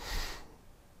Church.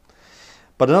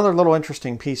 But another little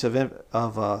interesting piece of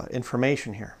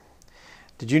information here.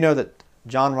 Did you know that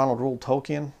John Ronald Reuel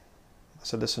Tolkien, I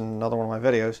said this in another one of my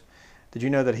videos, did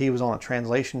you know that he was on a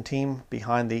translation team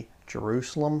behind the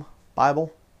Jerusalem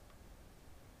Bible?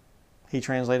 He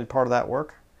translated part of that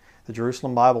work. The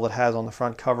Jerusalem Bible that has on the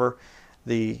front cover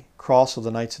the cross of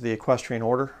the Knights of the Equestrian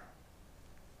Order.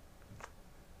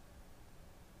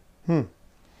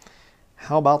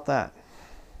 How about that?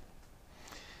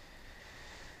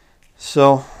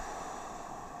 So,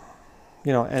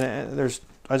 and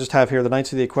I just have here, the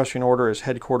Knights of the Equestrian Order is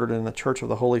headquartered in the Church of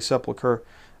the Holy Sepulchre.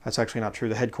 That's actually not true.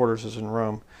 The headquarters is in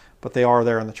Rome, but they are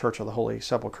there in the Church of the Holy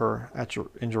Sepulchre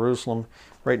in Jerusalem,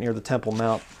 right near the Temple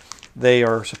Mount. They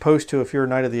are supposed to, if you're a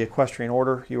Knight of the Equestrian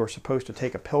Order, you are supposed to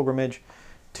take a pilgrimage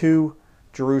to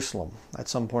Jerusalem at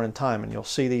some point in time. And you'll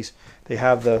see these, they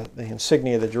have the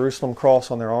insignia of the Jerusalem cross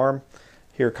on their arm,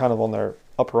 here kind of on their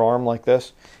upper arm like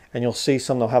this. And you'll see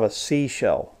some, they'll have a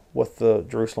seashell with the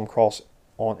Jerusalem cross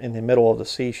in the middle of the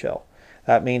seashell.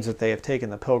 That means that they have taken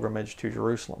the pilgrimage to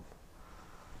Jerusalem.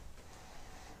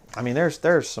 I mean,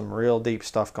 there's some real deep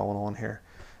stuff going on here.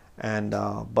 And,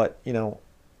 but,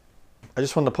 I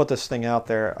just wanted to put this thing out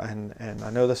there, and I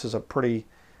know this is a pretty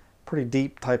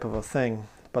deep type of a thing,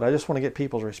 but I just want to get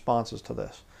people's responses to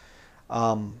this.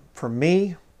 For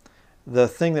me, the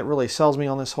thing that really sells me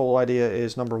on this whole idea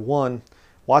is, number one,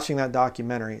 watching that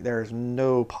documentary, there is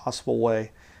no possible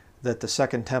way that the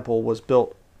Second Temple was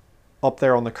built up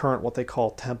there on the current, what they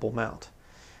call Temple Mount.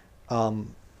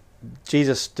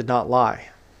 Jesus did not lie.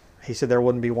 He said there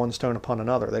wouldn't be one stone upon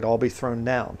another. They'd all be thrown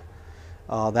down.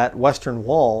 That western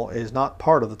wall is not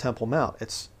part of the Temple Mount.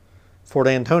 It's Fort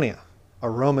Antonia, a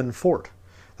Roman fort.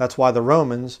 That's why the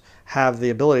Romans have the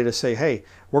ability to say, hey,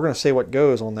 we're going to say what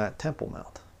goes on that Temple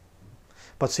Mount.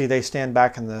 But see, they stand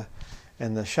back in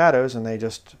the shadows, and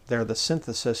they're the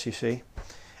synthesis, you see.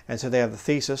 And so they have the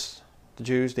thesis, the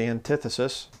Jews, the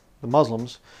antithesis, the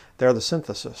Muslims, they're the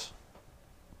synthesis.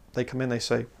 They come in, they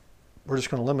say, we're just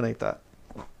going to eliminate that.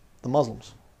 The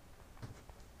Muslims.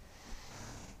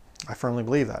 I firmly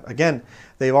believe that. Again,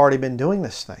 they've already been doing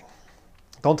this thing.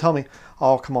 Don't tell me,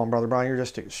 oh, come on, Brother Brian, you're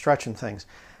just stretching things.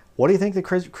 What do you think the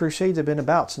Crusades have been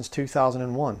about since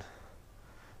 2001?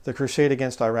 The crusade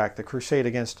against Iraq, the crusade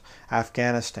against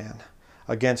Afghanistan,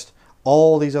 against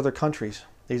all these other countries,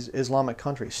 these Islamic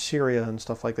countries, Syria and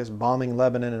stuff like this, bombing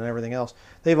Lebanon and everything else.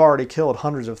 They've already killed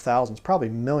hundreds of thousands, probably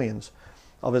millions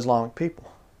of Islamic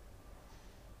people.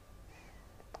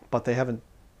 But they haven't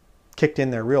kicked in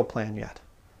their real plan yet.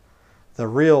 The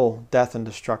real death and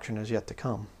destruction is yet to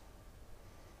come.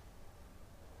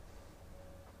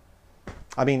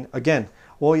 I mean, again,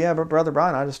 well, yeah, but Brother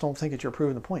Brian, I just don't think that you're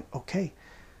proving the point. Okay.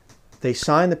 They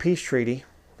signed the peace treaty.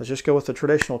 Let's just go with the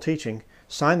traditional teaching.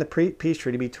 Signed the peace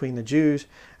treaty between the Jews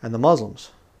and the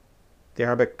Muslims, the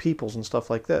Arabic peoples and stuff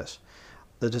like this.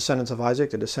 The descendants of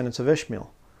Isaac, the descendants of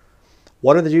Ishmael.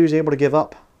 What are the Jews able to give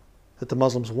up that the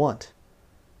Muslims want?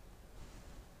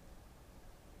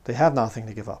 They have nothing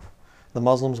to give up. The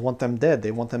Muslims want them dead.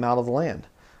 They want them out of the land.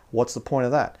 What's the point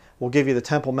of that? We'll give you the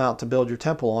Temple Mount to build your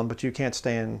temple on, but you can't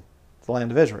stay in the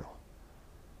land of Israel.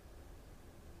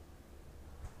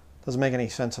 Doesn't make any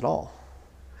sense at all.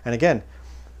 And again,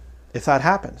 if that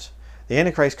happens, the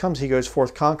Antichrist comes, he goes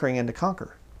forth conquering and to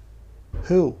conquer.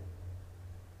 Who?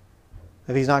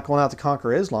 If he's not going out to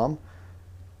conquer Islam,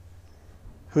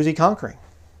 who's he conquering?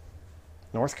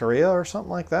 North Korea or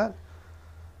something like that?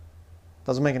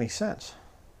 Doesn't make any sense.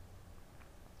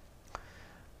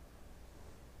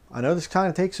 I know this kind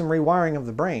of takes some rewiring of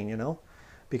the brain, you know,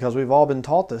 because we've all been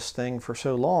taught this thing for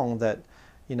so long that,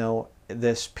 you know,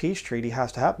 this peace treaty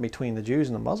has to happen between the Jews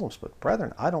and the Muslims. But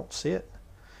brethren, I don't see it.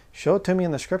 Show it to me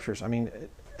in the scriptures. I mean,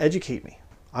 educate me.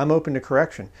 I'm open to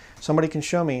correction. Somebody can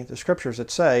show me the scriptures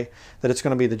that say that it's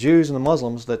going to be the Jews and the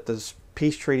Muslims that this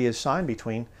peace treaty is signed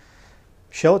between.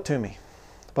 Show it to me.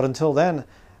 But until then,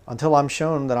 until I'm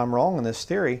shown that I'm wrong in this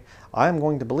theory, I am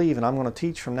going to believe, and I'm going to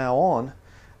teach from now on,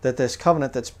 that this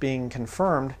covenant that's being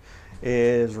confirmed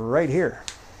is right here.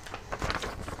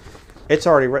 It's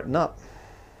already written up.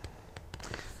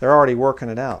 They're already working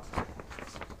it out.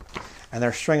 And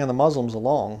they're stringing the Muslims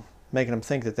along, making them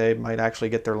think that they might actually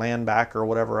get their land back or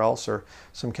whatever else, or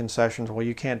some concessions. Well,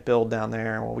 you can't build down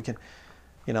there. Well, we can,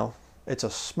 you know, it's a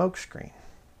smokescreen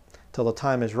till the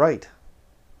time is right.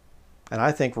 And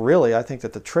I think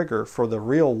that the trigger for the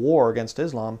real war against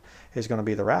Islam is going to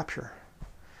be the rapture.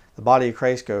 The body of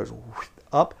Christ goes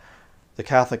up. The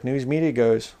Catholic news media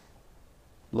goes,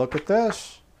 look at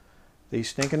this. These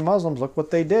stinking Muslims, look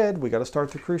what they did. We got to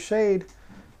start the crusade.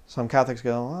 Some Catholics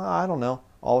go, oh, I don't know.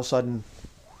 All of a sudden,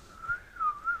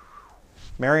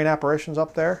 Marian apparitions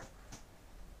up there.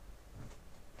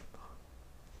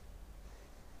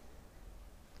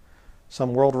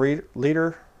 Some world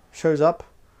leader shows up.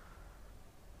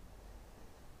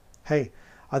 Hey,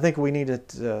 I think we need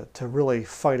to really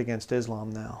fight against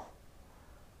Islam now.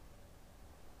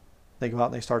 They go out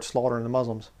and they start slaughtering the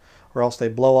Muslims. Or else they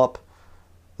blow up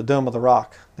the Dome of the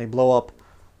Rock. They blow up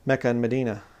Mecca and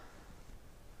Medina.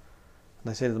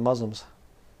 And they say to the Muslims,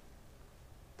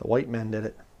 the white men did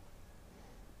it.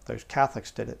 Those Catholics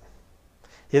did it.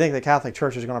 You think the Catholic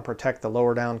Church is going to protect the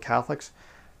lower down Catholics?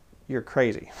 You're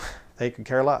crazy. They could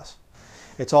care less.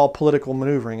 It's all political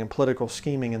maneuvering and political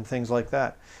scheming and things like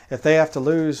that. If they have to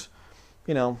lose,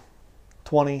 you know,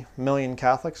 20 million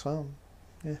Catholics, well,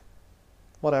 yeah,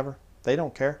 whatever. They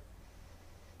don't care.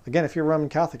 Again, if you're Roman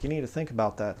Catholic, you need to think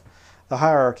about that. The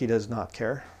hierarchy does not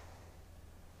care.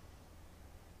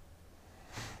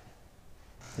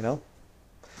 You know?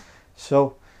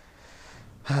 So,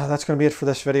 that's going to be it for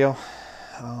this video.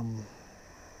 A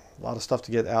lot of stuff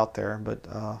to get out there, but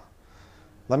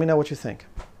let me know what you think.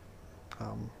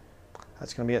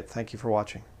 That's going to be it. Thank you for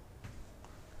watching.